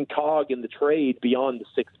main cog in the trade beyond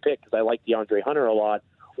the 6th pick, because I like DeAndre Hunter a lot,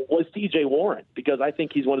 was T.J. Warren, because I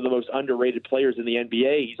think he's one of the most underrated players in the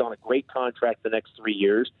NBA. He's on a great contract the next 3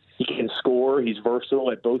 years. He can score. He's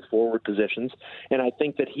versatile at both forward positions. And I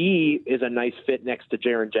think that he is a nice fit next to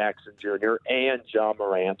Jaren Jackson Jr. and Ja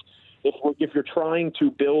Morant. If you're trying to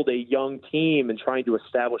build a young team and trying to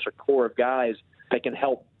establish a core of guys that can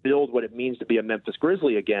help build what it means to be a Memphis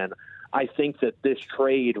Grizzly again, I think that this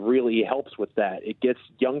trade really helps with that. It gets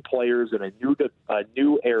young players in a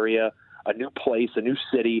new area, a new place, a new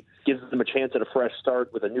city, gives them a chance at a fresh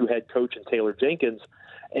start with a new head coach in Taylor Jenkins.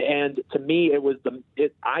 And to me,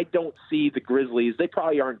 I don't see the Grizzlies. They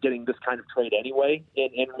probably aren't getting this kind of trade anyway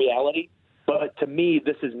in reality. But to me,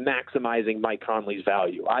 this is maximizing Mike Conley's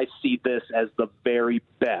value. I see this as the very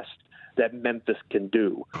best that Memphis can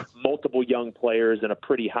do. Multiple young players and a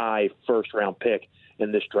pretty high first-round pick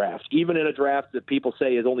in this draft. Even in a draft that people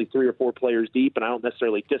say is only 3 or 4 players deep, and I don't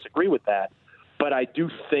necessarily disagree with that. But I do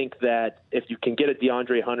think that if you can get a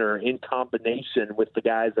DeAndre Hunter in combination with the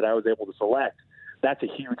guys that I was able to select, that's a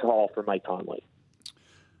huge haul for Mike Conley.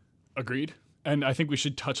 Agreed. And I think we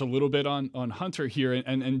should touch a little bit on Hunter here.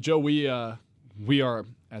 And Joe, we are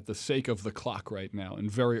at the sake of the clock right now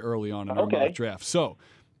and very early on in our mock draft. So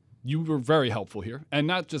you were very helpful here. And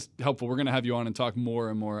not just helpful, we're going to have you on and talk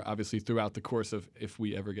more and more, obviously, throughout the course of if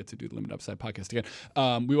we ever get to do the Limited Upside podcast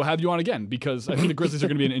again. We will have you on again because I think the Grizzlies are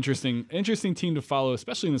going to be an interesting team to follow,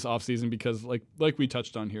 especially in this offseason because, like we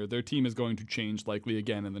touched on here, their team is going to change likely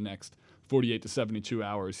again in the next 48 to 72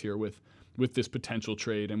 hours here with this potential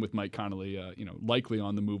trade and with Mike Conley, likely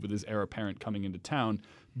on the move with his heir apparent coming into town.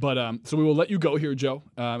 But so we will let you go here, Joe,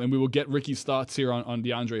 and we will get Ricky's thoughts here on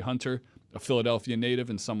DeAndre Hunter, a Philadelphia native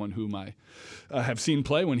and someone whom I have seen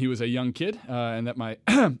play when he was a young kid, and that my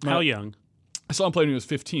how young? I saw him play when he was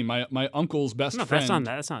 15. My uncle's best friend.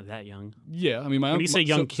 That's not that young. Yeah, I mean, when you say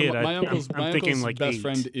young kid, my uncle's thinking like best 8.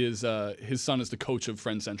 friend is his son is the coach of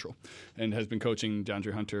Friend Central, and has been coaching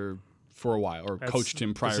DeAndre Hunter for a while, or coached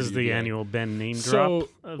him prior to This is the UVA. annual Ben name drop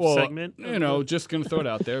segment. Just going to throw it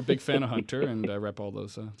out there. Big fan of Hunter, and I rep all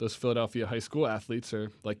those Philadelphia high school athletes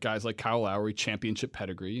are like guys like Kyle Lowry, championship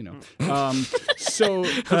pedigree, So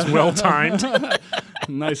that's well timed.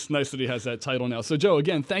 Nice that he has that title now. So Joe,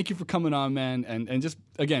 again, thank you for coming on, man. And just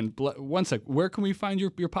again, one sec, where can we find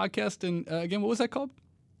your podcast? And again, what was that called?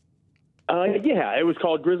 It was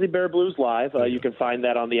called Grizzly Bear Blues Live. You can find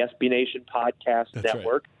that on the SB Nation Podcast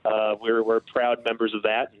Network. Right. We're proud members of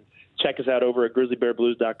that. Check us out over at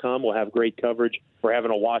grizzlybearblues.com. We'll have great coverage. We're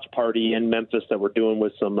having a watch party in Memphis that we're doing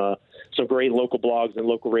with some great local blogs and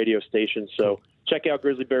local radio stations. So check out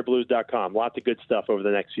grizzlybearblues.com. Lots of good stuff over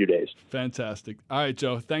the next few days. Fantastic. All right,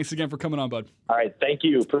 Joe. Thanks again for coming on, bud. All right. Thank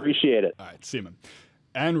you. Appreciate it. All right. See you, man.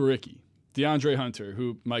 And Ricky. DeAndre Hunter,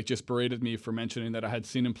 who Mike just berated me for mentioning that I had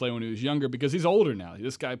seen him play when he was younger because he's older now.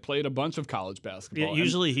 This guy played a bunch of college basketball. Yeah,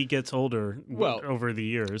 usually he gets older over the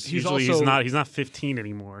years. He's 15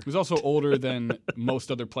 anymore. He's also older than most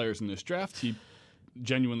other players in this draft. He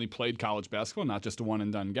genuinely played college basketball, not just a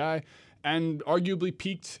one-and-done guy, and arguably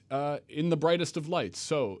peaked in the brightest of lights.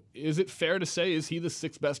 So is it fair to say, is he the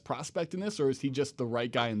 6th best prospect in this, or is he just the right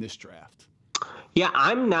guy in this draft? Yeah,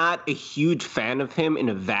 I'm not a huge fan of him in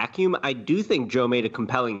a vacuum. I do think Joe made a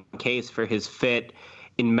compelling case for his fit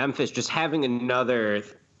in Memphis, just having another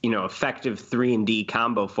effective 3-and-D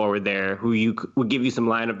combo forward there, who would give you some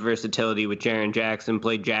lineup versatility with Jaren Jackson,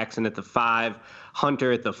 play Jackson at the 5,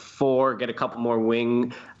 Hunter at the 4, get a couple more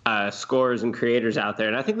wing scorers and creators out there.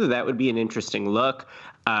 And I think that would be an interesting look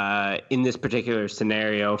in this particular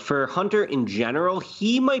scenario. For Hunter in general,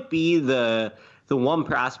 he might be the one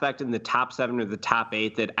prospect in the top 7 or the top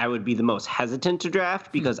 8 that I would be the most hesitant to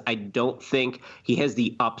draft, because I don't think he has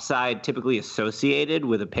the upside typically associated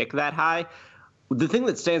with a pick that high. The thing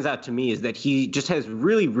that stands out to me is that he just has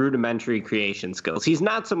really rudimentary creation skills. He's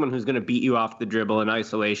not someone who's going to beat you off the dribble in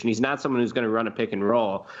isolation. He's not someone who's going to run a pick and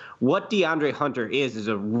roll. What DeAndre Hunter is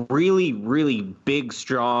a really, really big,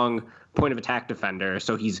 strong point of attack defender.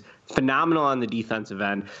 So he's phenomenal on the defensive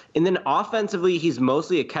end. And then offensively, he's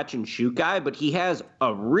mostly a catch and shoot guy, but he has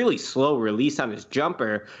a really slow release on his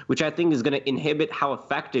jumper, which I think is going to inhibit how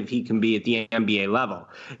effective he can be at the NBA level.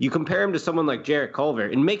 You compare him to someone like Jarrett Culver,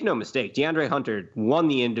 and make no mistake, DeAndre Hunter won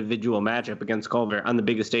the individual matchup against Culver on the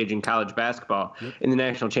biggest stage in college basketball in the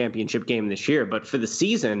national championship game this year. But for the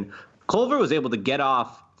season, Culver was able to get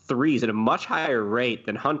off threes at a much higher rate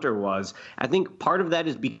than Hunter was. I think part of that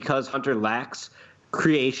is because Hunter lacks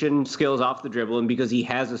creation skills off the dribble and because he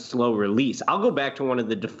has a slow release. I'll go back to one of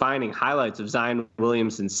the defining highlights of Zion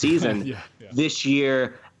Williamson's season this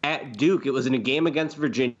year at Duke. It was in a game against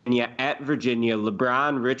Virginia, at Virginia.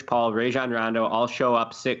 LeBron, Rich Paul, Rajon Rondo all show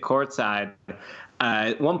up, sit courtside.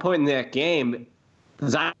 At one point in that game,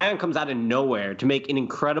 Zion comes out of nowhere to make an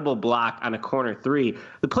incredible block on a corner 3.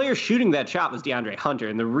 The player shooting that shot was DeAndre Hunter.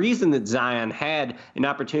 And the reason that Zion had an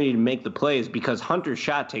opportunity to make the play is because Hunter's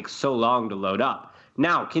shot takes so long to load up.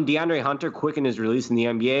 Now, can DeAndre Hunter quicken his release in the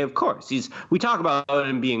NBA? Of course. We talk about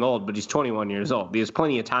him being old, but he's 21 years old. He has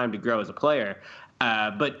plenty of time to grow as a player.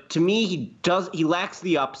 But to me, he lacks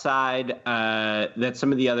the upside that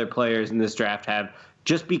some of the other players in this draft have,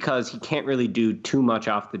 just because he can't really do too much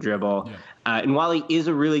off the dribble. Yeah. And while he is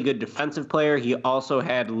a really good defensive player, he also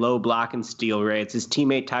had low block and steal rates. His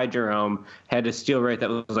teammate Ty Jerome had a steal rate that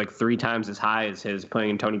was like 3 times as high as his, playing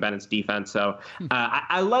in Tony Bennett's defense. So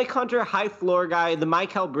I like Hunter, high floor guy. The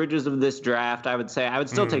Mikal Bridges of this draft, I would say. I would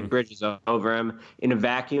still take Bridges over him in a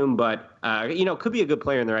vacuum, but could be a good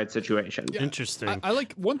player in the right situation. Yeah. Interesting. I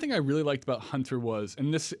like, one thing I really liked about Hunter was,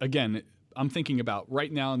 and this, again, I'm thinking about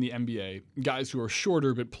right now in the NBA, guys who are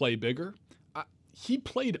shorter but play bigger. He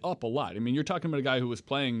played up a lot. I mean, you're talking about a guy who was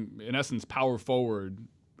playing, in essence, power forward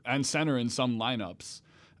and center in some lineups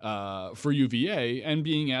for UVA, and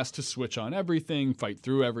being asked to switch on everything, fight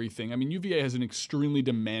through everything. I mean, UVA has an extremely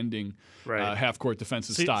demanding half-court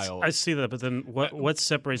defensive style. I see that, but then what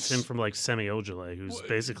separates him from like Semi Ojeleye, who's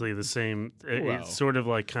basically the same? It's sort of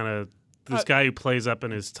like kind of this guy who plays up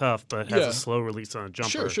and is tough, but has a slow release on a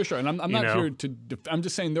jumper. Sure. And I'm not here to. I'm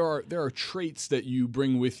just saying there are traits that you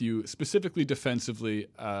bring with you, specifically defensively.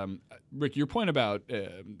 Rick, your point about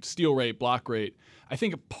steal rate, block rate. I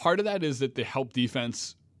think part of that is that the help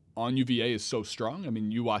defense on UVA is so strong. I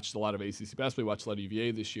mean, you watched a lot of ACC basketball, you watched a lot of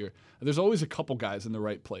UVA this year. There's always a couple guys in the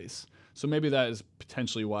right place. So maybe that is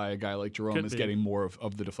potentially why a guy like Jerome is getting more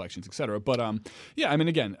of the deflections, et cetera. But I mean,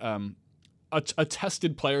 again. A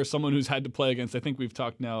tested player, someone who's had to play against, I think we've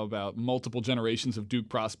talked now about multiple generations of Duke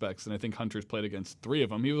prospects, and I think Hunter's played against 3 of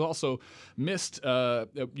them. He was also missed,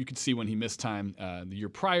 you could see when he missed time the year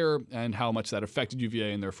prior and how much that affected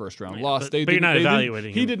UVA in their first-round loss. But you're not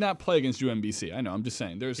evaluating him. He did not play against UMBC. I know, I'm just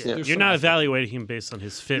saying. You're not evaluating him based on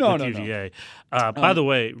his fit with UVA. By the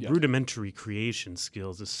way, rudimentary creation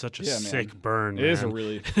skills is such a sick burn, man. It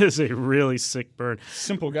is a really sick burn.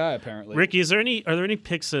 Simple guy, apparently. Ricky, are there any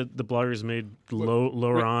picks that the bloggers made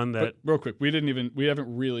lower on that? Real quick, we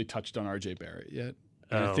haven't really touched on RJ Barrett yet.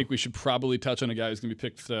 I think we should probably touch on a guy who's going to be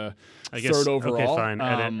picked third overall. Okay,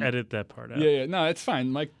 fine. Edit that part out. Yeah. No, it's fine,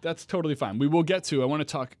 Mike. That's totally fine. We will get to. I want to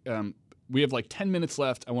talk. We have like 10 minutes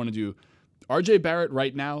left. I want to do RJ Barrett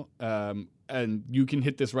right now, and you can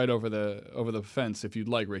hit this right over the fence if you'd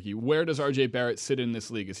like, Ricky. Where does RJ Barrett sit in this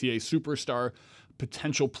league? Is he a superstar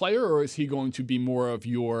potential player, or is he going to be more of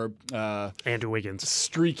your Andrew Wiggins,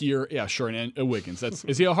 streakier? Yeah, sure, and a Wiggins.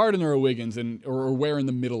 Is he a Harden or a Wiggins, or where in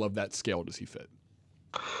the middle of that scale does he fit?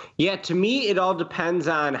 Yeah, to me, it all depends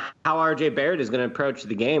on how RJ Barrett is going to approach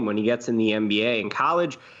the game when he gets in the NBA. In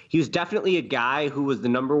college, he was definitely a guy who was the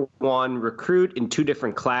number one recruit in 2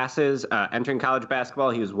 different classes entering college basketball.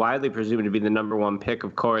 He was widely presumed to be the number 1 pick,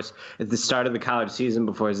 of course, at the start of the college season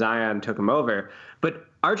before Zion took him over. But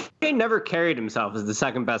RJ never carried himself as the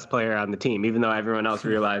second best player on the team, even though everyone else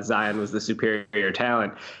realized Zion was the superior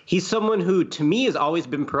talent. He's someone who, to me, has always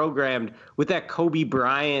been programmed with that Kobe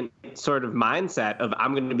Bryant sort of mindset of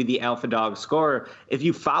I'm going to be the alpha dog scorer. If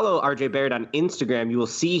you follow RJ Barrett on Instagram, you will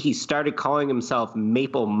see he started calling himself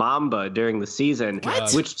Maple Mamba during the season,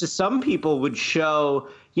 which to some people would show,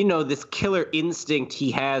 you know, this killer instinct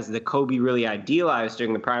he has that Kobe really idealized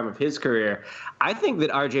during the prime of his career. I think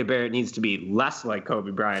that RJ Barrett needs to be less like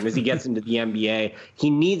Kobe Bryant as he gets into the NBA. He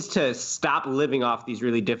needs to stop living off these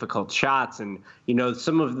really difficult shots. And, you know,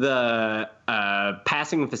 some of the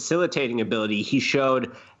passing and facilitating ability he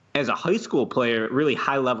showed as a high school player at really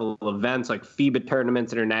high-level events like FIBA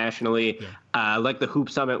tournaments internationally, like the Hoop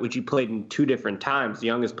Summit, which he played in 2 different times, the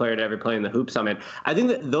youngest player to ever play in the Hoop Summit. I think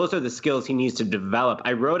that those are the skills he needs to develop.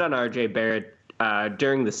 I wrote on RJ Barrett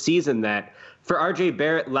during the season that for RJ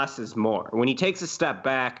Barrett, less is more. When he takes a step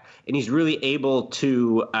back and he's really able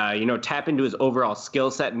to, tap into his overall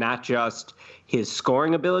skill set, not just his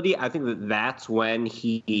scoring ability, I think that that's when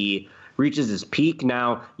he reaches his peak.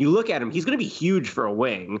 Now, you look at him, he's going to be huge for a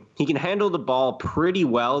wing. He can handle the ball pretty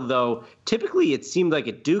well, though typically it seemed like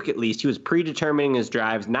at Duke, at least, he was predetermining his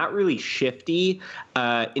drives, not really shifty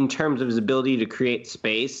in terms of his ability to create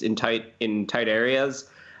space in tight areas.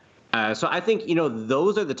 So I think, you know,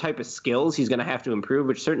 those are the type of skills he's going to have to improve,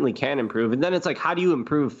 which certainly can improve. And then it's like, how do you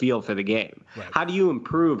improve feel for the game? Right. How do you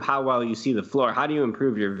improve how well you see the floor? How do you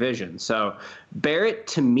improve your vision? So Barrett,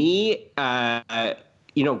 to me,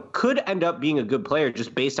 could end up being a good player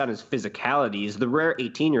just based on his physicality. He's the rare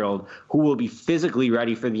 18-year-old who will be physically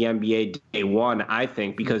ready for the NBA day one, I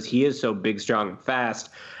think, because he is so big, strong, and fast.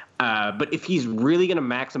 But if he's really going to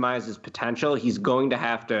maximize his potential, he's going to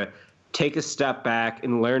have to take a step back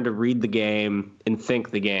and learn to read the game and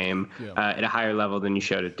think the game at a higher level than you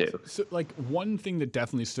showed it do. So, like, one thing that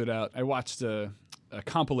definitely stood out, I watched a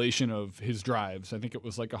compilation of his drives. I think it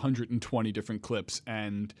was like 120 different clips.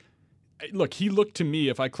 And look, he looked to me,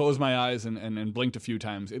 if I closed my eyes and blinked a few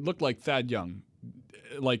times, it looked like Thad Young,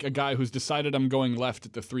 like a guy who's decided I'm going left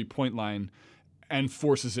at the three-point line and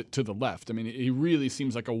forces it to the left. I mean, he really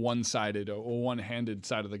seems like a one-sided or one-handed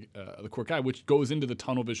side of the court guy, which goes into the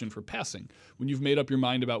tunnel vision for passing. When you've made up your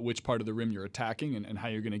mind about which part of the rim you're attacking and how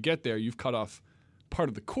you're going to get there, you've cut off part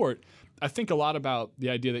of the court. I think a lot about the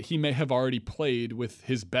idea that he may have already played with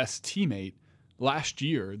his best teammate last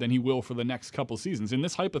year than he will for the next couple seasons. In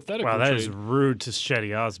this hypothetical trade... Wow, that is rude to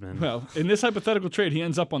Cedi Osman. Well, in this hypothetical trade, he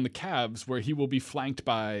ends up on the Cavs, where he will be flanked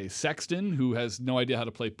by Sexton, who has no idea how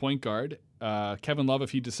to play point guard, Kevin Love if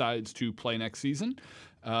he decides to play next season.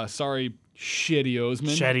 Sorry, Cedi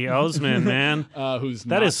Osman. Cedi Osman, man.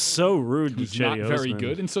 That is so rude to Cedi Osman. Not very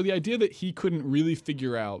good. And so the idea that he couldn't really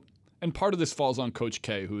figure out, and part of this falls on Coach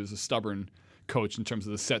K, who is a stubborn coach in terms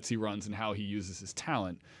of the sets he runs and how he uses his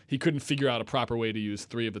talent. He couldn't figure out a proper way to use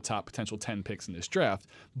 3 of the top potential 10 picks in this draft.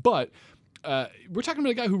 But we're talking about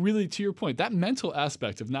a guy who really, to your point, that mental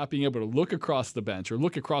aspect of not being able to look across the bench or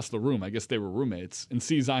look across the room, I guess they were roommates, and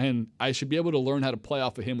see Zion, I should be able to learn how to play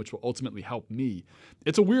off of him, which will ultimately help me.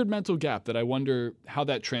 It's a weird mental gap that I wonder how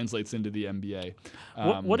that translates into the NBA.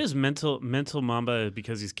 What is mental Mamba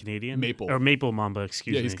because he's Canadian? Maple Mamba,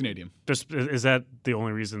 excuse me. Yeah, he's Canadian. Is that the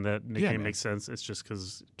only reason that nickname makes sense? It's just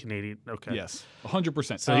because Canadian? Okay. Yes,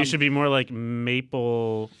 100%. So he should be more like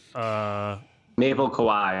Maple... Maple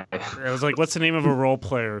Kawhi. I was like, what's the name of a role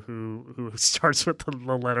player who starts with the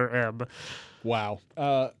letter M? Wow.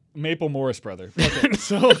 Maple Morris brother. Okay,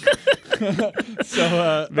 so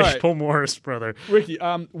Maple Morris brother. Ricky,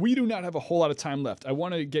 we do not have a whole lot of time left. I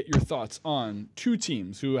want to get your thoughts on 2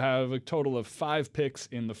 teams who have a total of 5 picks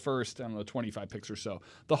in the first, 25 picks or so.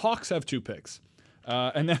 The Hawks have 2 picks.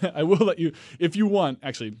 And then I will let you, if you want,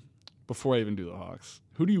 actually, before I even do the Hawks,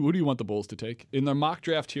 who do you want the Bulls to take? In their mock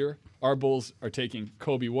draft here, our Bulls are taking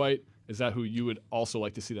Kobe White. Is that who you would also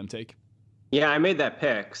like to see them take? Yeah, I made that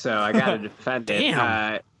pick, so I got to defend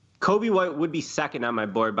it. Kobe White would be second on my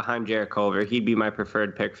board behind Jarrett Culver. He'd be my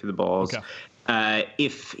preferred pick for the Bulls. Okay.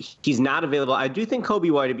 If he's not available, I do think Kobe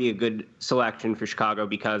White would be a good selection for Chicago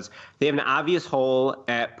because they have an obvious hole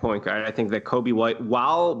at point guard. I think that Kobe White,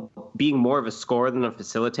 while being more of a scorer than a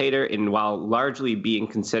facilitator and while largely being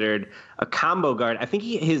considered a combo guard, I think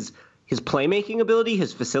his playmaking ability,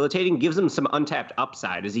 his facilitating, gives him some untapped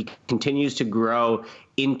upside as he continues to grow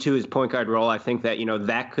into his point guard role. I think that,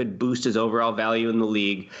 that could boost his overall value in the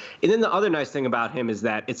league. And then the other nice thing about him is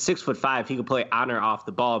that at 6'5", he could play on or off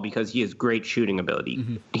the ball because he has great shooting ability.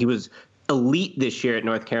 Mm-hmm. He was elite this year at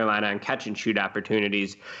North Carolina on catch and shoot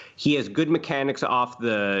opportunities. He has good mechanics off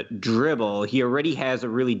the dribble. He already has a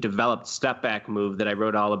really developed step back move that I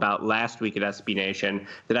wrote all about last week at SB Nation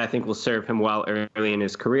that I think will serve him well early in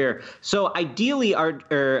his career. So ideally,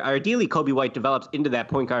 Coby White develops into that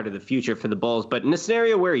point guard of the future for the Bulls. But in a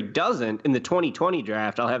scenario where he doesn't, in the 2020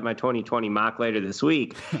 draft, I'll have my 2020 mock later this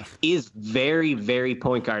week, is very, very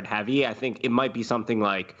point guard heavy. I think it might be something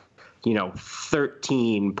like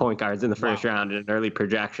 13 point guards in the first round in an early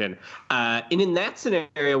projection. And in that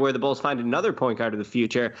scenario where the Bulls find another point guard of the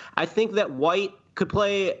future, I think that White could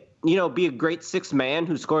play, be a great sixth man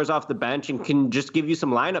who scores off the bench and can just give you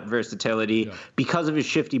some lineup versatility because of his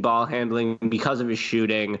shifty ball handling, because of his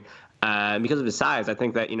shooting. Because of his size, I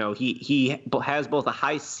think that he has both a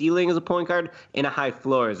high ceiling as a point guard and a high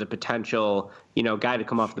floor as a potential guy to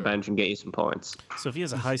come off the bench and get you some points. So if he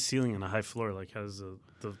has a high ceiling and a high floor, like how does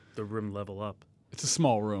the room level up? It's a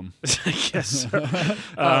small room. I guess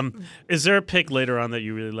so. Is there a pick later on that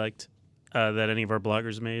you really liked that any of our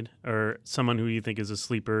bloggers made, or someone who you think is a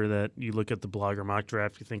sleeper that you look at the blogger mock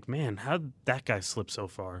draft, you think, man, how did that guy slip so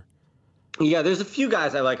far? Yeah, there's a few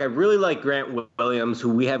guys I like. I really like Grant Williams, who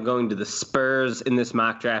we have going to the Spurs in this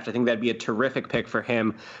mock draft. I think that'd be a terrific pick for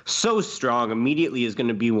him. So strong, immediately is going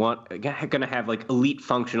to be going to have like elite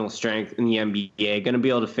functional strength in the NBA. Going to be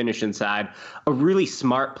able to finish inside. A really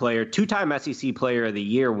smart player, 2-time SEC Player of the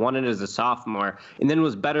Year, won it as a sophomore, and then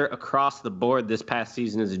was better across the board this past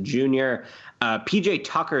season as a junior. PJ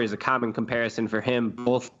Tucker is a common comparison for him.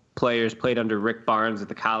 Both players played under Rick Barnes at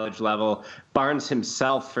the college level. Barnes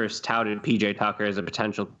himself first touted PJ Tucker as a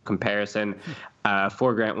potential comparison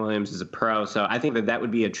for Grant Williams as a pro. So I think that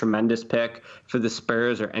would be a tremendous pick for the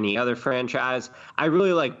Spurs or any other franchise. I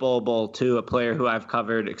really like Bol Bol, too, a player who I've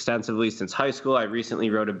covered extensively since high school. I recently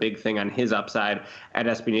wrote a big thing on his upside at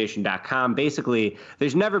SBNation.com. Basically,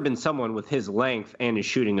 there's never been someone with his length and his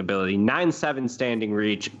shooting ability. 9'7" standing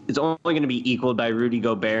reach is only going to be equaled by Rudy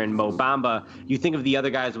Gobert and Mo Bamba. You think of the other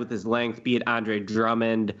guys with his length, be it Andre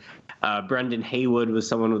Drummond, Brendan Haywood was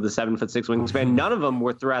someone with a 7'6" wingspan. None of them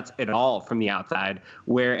were threats at all from the outside,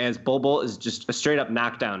 whereas Bol Bol is just a straight-up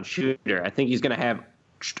knockdown shooter. I think he's going to have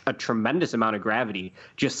a tremendous amount of gravity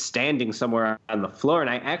just standing somewhere on the floor, and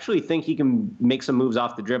I actually think he can make some moves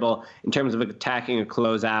off the dribble in terms of attacking a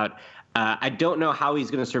closeout. I don't know how he's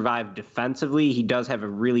going to survive defensively. He does have a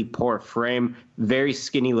really poor frame, very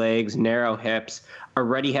skinny legs, narrow hips,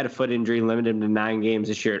 already had a foot injury, limited him to 9 games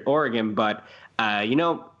this year at Oregon, but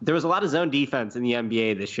there was a lot of zone defense in the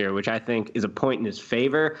NBA this year, which I think is a point in his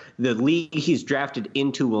favor. The league he's drafted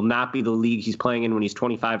into will not be the league he's playing in when he's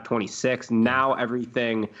 25, 26. Now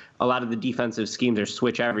a lot of the defensive schemes are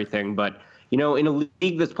switch everything. But, in a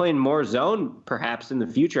league that's playing more zone, perhaps in the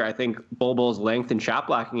future, I think Bol Bol's length and shot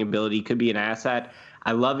blocking ability could be an asset.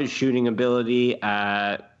 I love his shooting ability.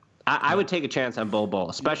 I would take a chance on Bol Bol,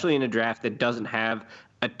 especially in a draft that doesn't have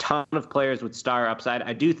a ton of players with star upside.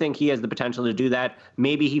 I do think he has the potential to do that.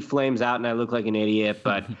 Maybe he flames out and I look like an idiot,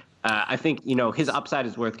 but I think, his upside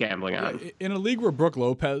is worth gambling on. In a league where Brook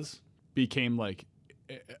Lopez became like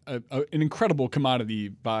an incredible commodity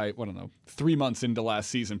by, 3 months into last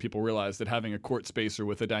season, people realized that having a court spacer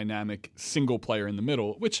with a dynamic single player in the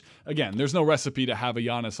middle, which, again, there's no recipe to have a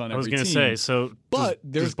Giannis on every team. I was going to say, so but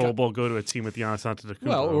does Bol Bol go to a team with Giannis Antetokounmpo?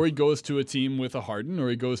 Well, or he goes to a team with a Harden, or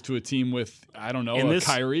he goes to a team with, a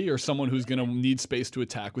Kyrie, or someone who's going to need space to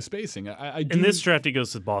attack with spacing. In this draft, he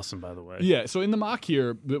goes to Boston, by the way. Yeah, so in the mock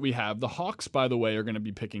here that we have, the Hawks, by the way, are going to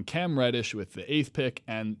be picking Cam Reddish with the 8th pick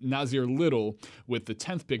and Nasir Little with the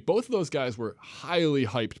 10th pick. Both of those guys were highly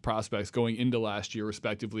hyped prospects going into last year,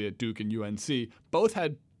 respectively, at Duke and UNC. Both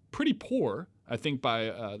had pretty poor, I think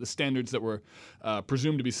by the standards that were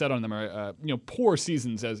presumed to be set on them, are poor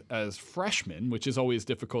seasons as freshmen, which is always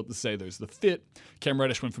difficult to say. There's the fit. Cam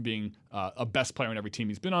Reddish went from being a best player on every team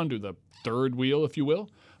he's been on to the third wheel, if you will,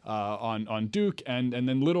 on Duke, and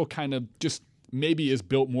then Little kind of just maybe is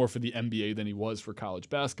built more for the NBA than he was for college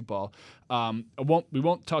basketball. We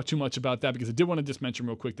won't talk too much about that because I did want to just mention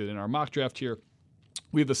real quick that in our mock draft here,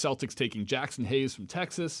 we have the Celtics taking Jackson Hayes from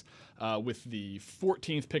Texas with the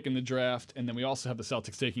 14th pick in the draft, and then we also have the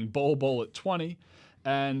Celtics taking Bol Bol at 20.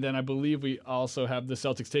 And then I believe we also have the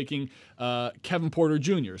Celtics taking Kevin Porter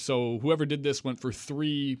Jr. So whoever did this went for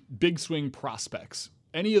 3 big swing prospects.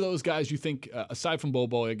 Any of those guys you think, aside from Bol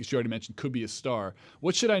Bol, I guess you already mentioned, could be a star.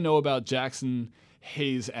 What should I know about Jackson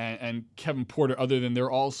Hayes and Kevin Porter other than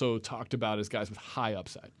they're also talked about as guys with high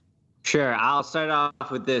upside? Sure. I'll start off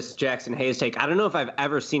with this Jackson Hayes take. I don't know if I've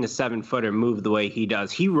ever seen a 7-footer move the way he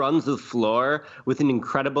does. He runs the floor with an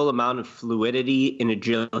incredible amount of fluidity and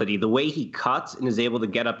agility. The way he cuts and is able to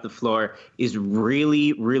get up the floor is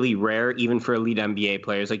really, really rare, even for elite NBA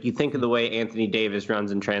players. Like, you think of the way Anthony Davis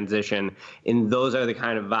runs in transition, and those are the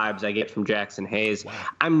kind of vibes I get from Jackson Hayes. Wow.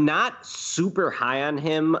 I'm not super high on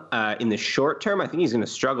him in the short term. I think he's going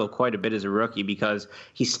to struggle quite a bit as a rookie because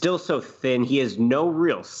he's still so thin. He has no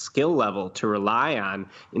real skill level to rely on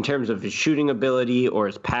in terms of his shooting ability or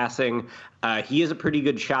his passing. He is a pretty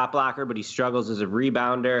good shot blocker, but he struggles as a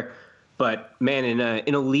rebounder. But, man,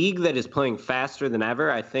 in a league that is playing faster than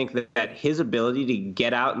ever, I think that his ability to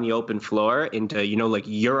get out in the open floor into, like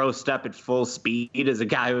Euro step at full speed as a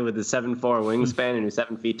guy with a 7'4" wingspan and who's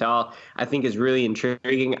 7 feet tall, I think is really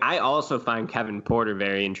intriguing. I also find Kevin Porter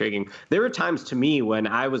very intriguing. There were times to me when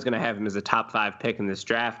I was going to have him as a top 5 pick in this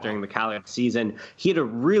draft during the college season. He had a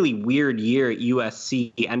really weird year at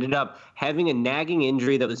USC. He ended up having a nagging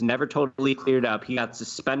injury that was never totally cleared up. He got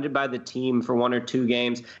suspended by the team for 1 or 2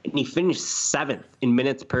 games, and he finished 7th in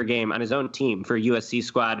minutes per game on his own team for a USC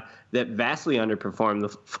squad that vastly underperformed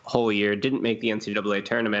the whole year, didn't make the NCAA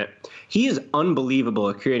tournament. He is unbelievable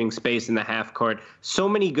at creating space in the half court. So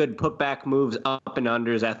many good putback moves, up and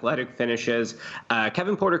unders, athletic finishes.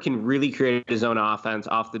 Kevin Porter can really create his own offense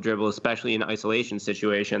off the dribble, especially in isolation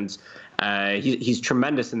situations. He's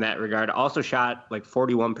tremendous in that regard. Also shot like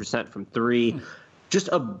 41% from 3. Just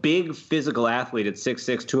a big physical athlete at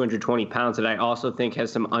 6'6", 220 pounds that I also think has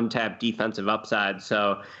some untapped defensive upside.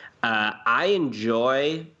 So I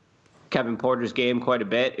enjoy Kevin Porter's game quite a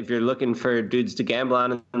bit. If you're looking for dudes to gamble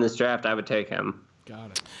on in this draft, I would take him.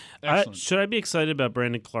 Got it. Excellent. Should I be excited about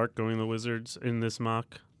Brandon Clark going to the Wizards in this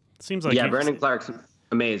mock? Seems like Brandon Clark's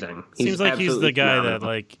amazing. Seems like he's the guy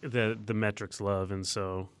that the metrics love, and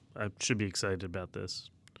so I should be excited about this.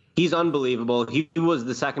 He's unbelievable. He was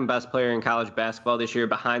the second best player in college basketball this year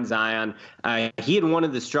behind Zion. He had one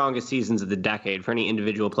of the strongest seasons of the decade for any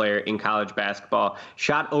individual player in college basketball.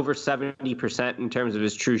 Shot over 70% in terms of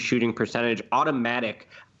his true shooting percentage. Automatic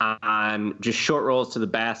on just short rolls to the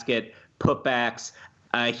basket, putbacks.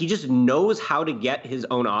 He just knows how to get his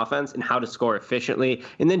own offense and how to score efficiently.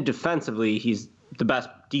 And then defensively, he's the best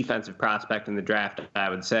defensive prospect in the draft, I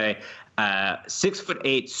would say.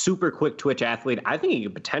 6'8", super quick twitch athlete. I think he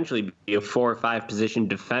could potentially be a 4 or 5 position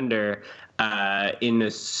defender in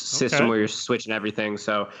a system where you're switching everything.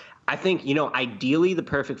 So I think, ideally the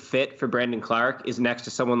perfect fit for Brandon Clark is next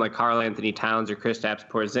to someone like Karl-Anthony Towns or Kristaps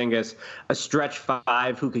Porzingis, a stretch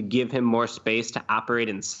 5 who could give him more space to operate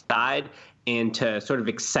inside and to sort of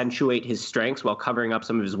accentuate his strengths while covering up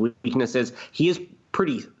some of his weaknesses. He is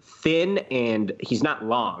pretty thin and he's not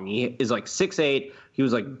long. He is like 6'8". He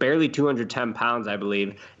was like barely 210 pounds, I believe,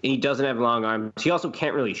 and he doesn't have long arms. He also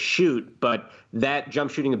can't really shoot, but that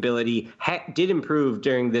jump shooting ability did improve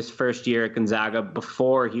during this first year at Gonzaga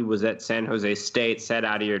before he was at San Jose State, sat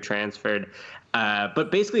out a year, transferred.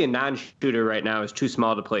 But basically a non-shooter right now is too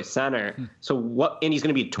small to play center. So and he's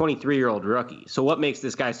going to be a 23-year-old rookie. So what makes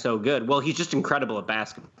this guy so good? Well, he's just incredible at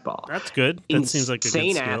basketball. That's good. That seems like a good skill.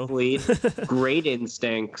 Insane athlete, great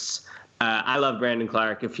instincts. I love Brandon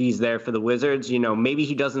Clark. If he's there for the Wizards, maybe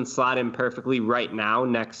he doesn't slot in perfectly right now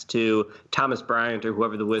next to Thomas Bryant or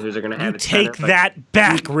whoever the Wizards are going to have. You take that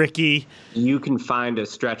back, Ricky. You can find a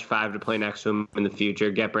stretch 5 to play next to him in the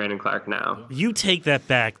future. Get Brandon Clark now. You take that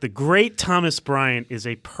back. The great Thomas Bryant is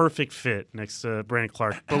a perfect fit next to Brandon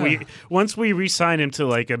Clark. But once we re-sign him to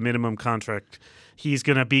like a minimum contract, he's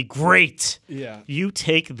going to be great. Yeah. You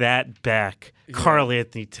take that back. Yeah.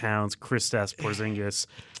 Karl-Anthony Towns, Kristaps Porzingis.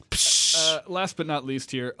 Last but not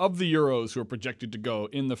least here, of the Euros who are projected to go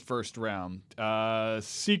in the first round,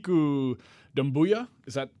 Sekou Doumbouya,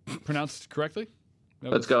 is that pronounced correctly?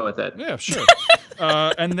 Let's go with it. Yeah, sure.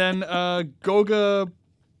 And then Goga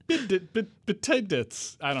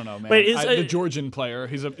Bitadze. I don't know, man. Wait, the Georgian player.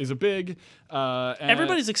 He's a big.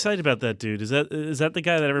 Everybody's excited about that dude. Is that the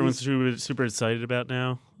guy that everyone's super excited about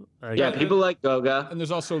now? Yeah, people like Goga. And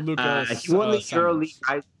there's also Lucas. He won the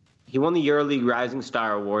EuroLeague. He won the EuroLeague Rising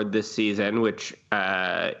Star Award this season, which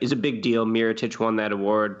is a big deal. Mirotic won that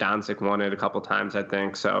award. Doncic won it a couple times, I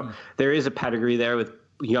think. So there is a pedigree there with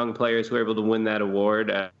young players who are able to win that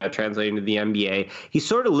award, translating to the NBA. He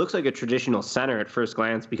sort of looks like a traditional center at first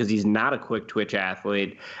glance because he's not a quick twitch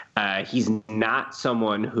athlete. He's not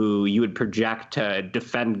someone who you would project to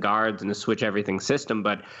defend guards in a switch everything system,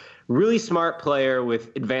 but really smart player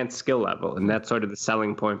with advanced skill level. And that's sort of the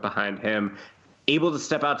selling point behind him. Able to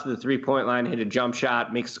step out to the three-point line, hit a jump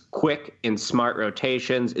shot, makes quick and smart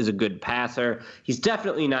rotations, is a good passer. He's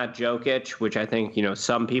definitely not Jokic, which I think,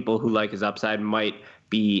 some people who like his upside might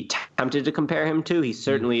be tempted to compare him to. He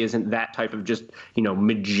certainly isn't that type of just,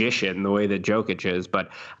 magician the way that Jokic is. But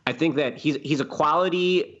I think that he's a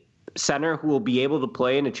quality center who will be able to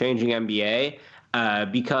play in a changing NBA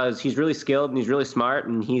because he's really skilled and he's really smart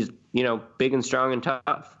and he's, big and strong and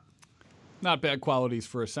tough. Not bad qualities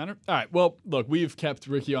for a center. All right. Well, look, we've kept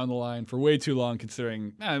Ricky on the line for way too long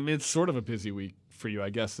considering it's sort of a busy week for you. I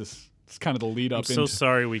guess it's kind of the lead up. I'm so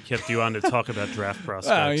sorry we kept you on to talk about draft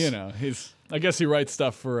prospects. I guess he writes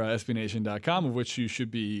stuff for SBNation.com, of which you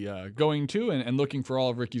should be going to and looking for all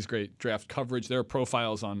of Ricky's great draft coverage. There are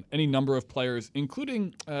profiles on any number of players,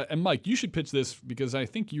 including, and Mike, you should pitch this because I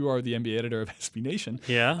think you are the NBA editor of SB Nation.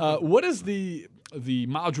 Yeah. What is the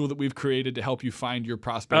module that we've created to help you find your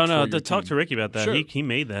prospects? Oh, no, talk to Ricky about that. Sure. He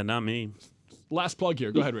made that, not me. Last plug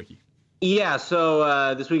here. Go ahead, Ricky. Yeah,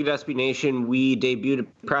 so this week at SB Nation, we debuted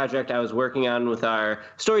a project I was working on with our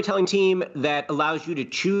storytelling team that allows you to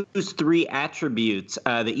choose 3 attributes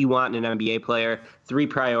that you want in an NBA player, 3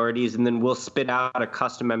 priorities, and then we'll spit out a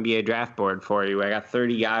custom NBA draft board for you. I got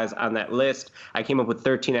 30 guys on that list. I came up with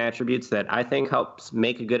 13 attributes that I think helps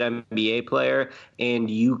make a good NBA player,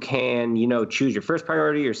 and you can, choose your first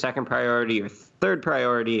priority, your second priority, your third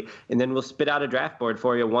priority, and then we'll spit out a draft board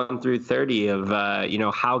for you 1 through 30 of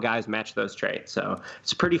how guys match those traits. So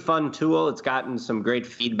it's a pretty fun tool. It's gotten some great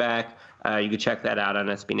feedback. You can check that out on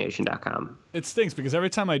SBNation.com. It stinks because every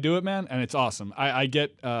time I do it, man, and it's awesome. I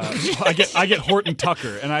get I get Horton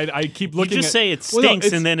Tucker, and I keep looking. You just say it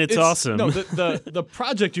stinks, and then it's awesome. No, the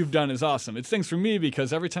project you've done is awesome. It stinks for me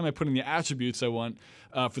because every time I put in the attributes I want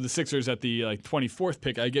for the Sixers at the 24th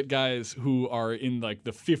pick, I get guys who are in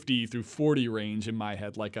the 50 through 40 range in my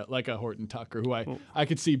head, like a Horton Tucker, who I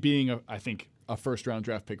could see being I think a first-round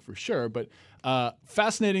draft pick for sure. But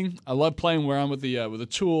fascinating. I love playing around with the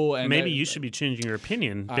tool. And maybe you should be changing your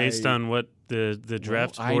opinion based on what the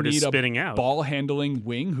draft board is spitting out. Ball-handling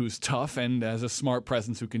wing who's tough and has a smart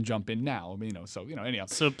presence who can jump in now. Anyhow.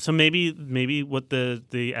 So maybe what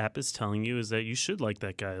the app is telling you is that you should like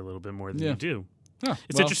that guy a little bit more than you do. Huh,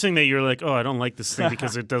 it's interesting that you're like, oh, I don't like this thing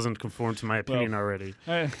because it doesn't conform to my opinion already.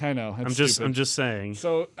 I know. I'm just saying.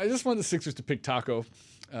 So I just want the Sixers to pick Taco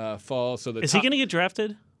fall. So is he going to get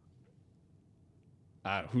drafted?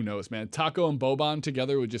 Who knows, man? Taco and Boban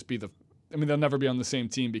together would just be they'll never be on the same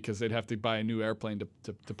team because they'd have to buy a new airplane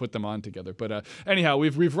to put them on together. But anyhow,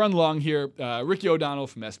 we've run long here. Ricky O'Donnell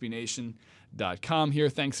from SBNation.com here.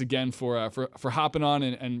 Thanks again for hopping on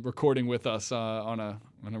and recording with us on a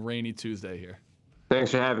rainy Tuesday here.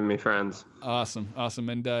 Thanks for having me, friends. Awesome.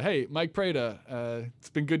 And hey, Mike Prada, it's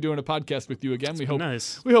been good doing a podcast with you again. We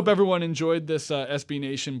hope everyone enjoyed this SB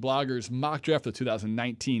Nation bloggers mock draft of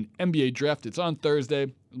 2019 NBA draft. It's on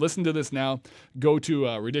Thursday. Listen to this now. Go to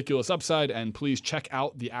Ridiculous Upside and please check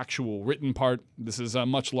out the actual written part. This is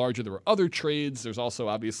much larger. There were other trades. There's also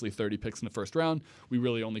obviously 30 picks in the first round. We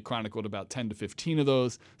really only chronicled about 10 to 15 of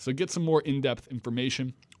those. So get some more in-depth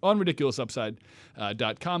information on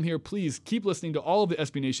ridiculousupside.com here. Please keep listening to all of the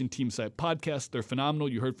SB Nation team site podcasts. They're phenomenal.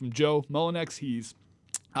 You heard from Joe Mullinex. He's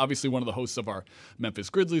obviously one of the hosts of our Memphis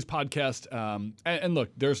Grizzlies podcast. And look,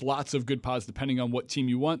 there's lots of good pods depending on what team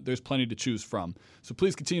you want. There's plenty to choose from. So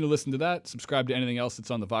please continue to listen to that. Subscribe to anything else that's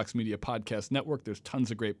on the Vox Media Podcast Network. There's tons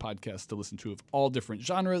of great podcasts to listen to of all different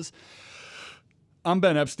genres. I'm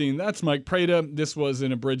Ben Epstein. That's Mike Prada. This was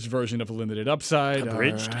an abridged version of A Limited Upside.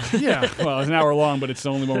 Abridged? Yeah. Well, it's an hour long, but it's the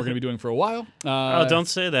only one we're going to be doing for a while. Don't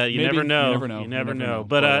say that. You never know. You never know.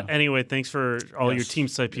 But anyway, thanks for all your team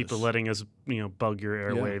site people letting us, bug your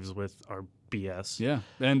airwaves with our BS. Yeah.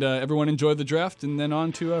 And everyone enjoy the draft and then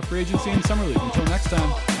on to free agency and summer league. Until next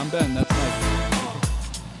time, I'm Ben. That's Mike.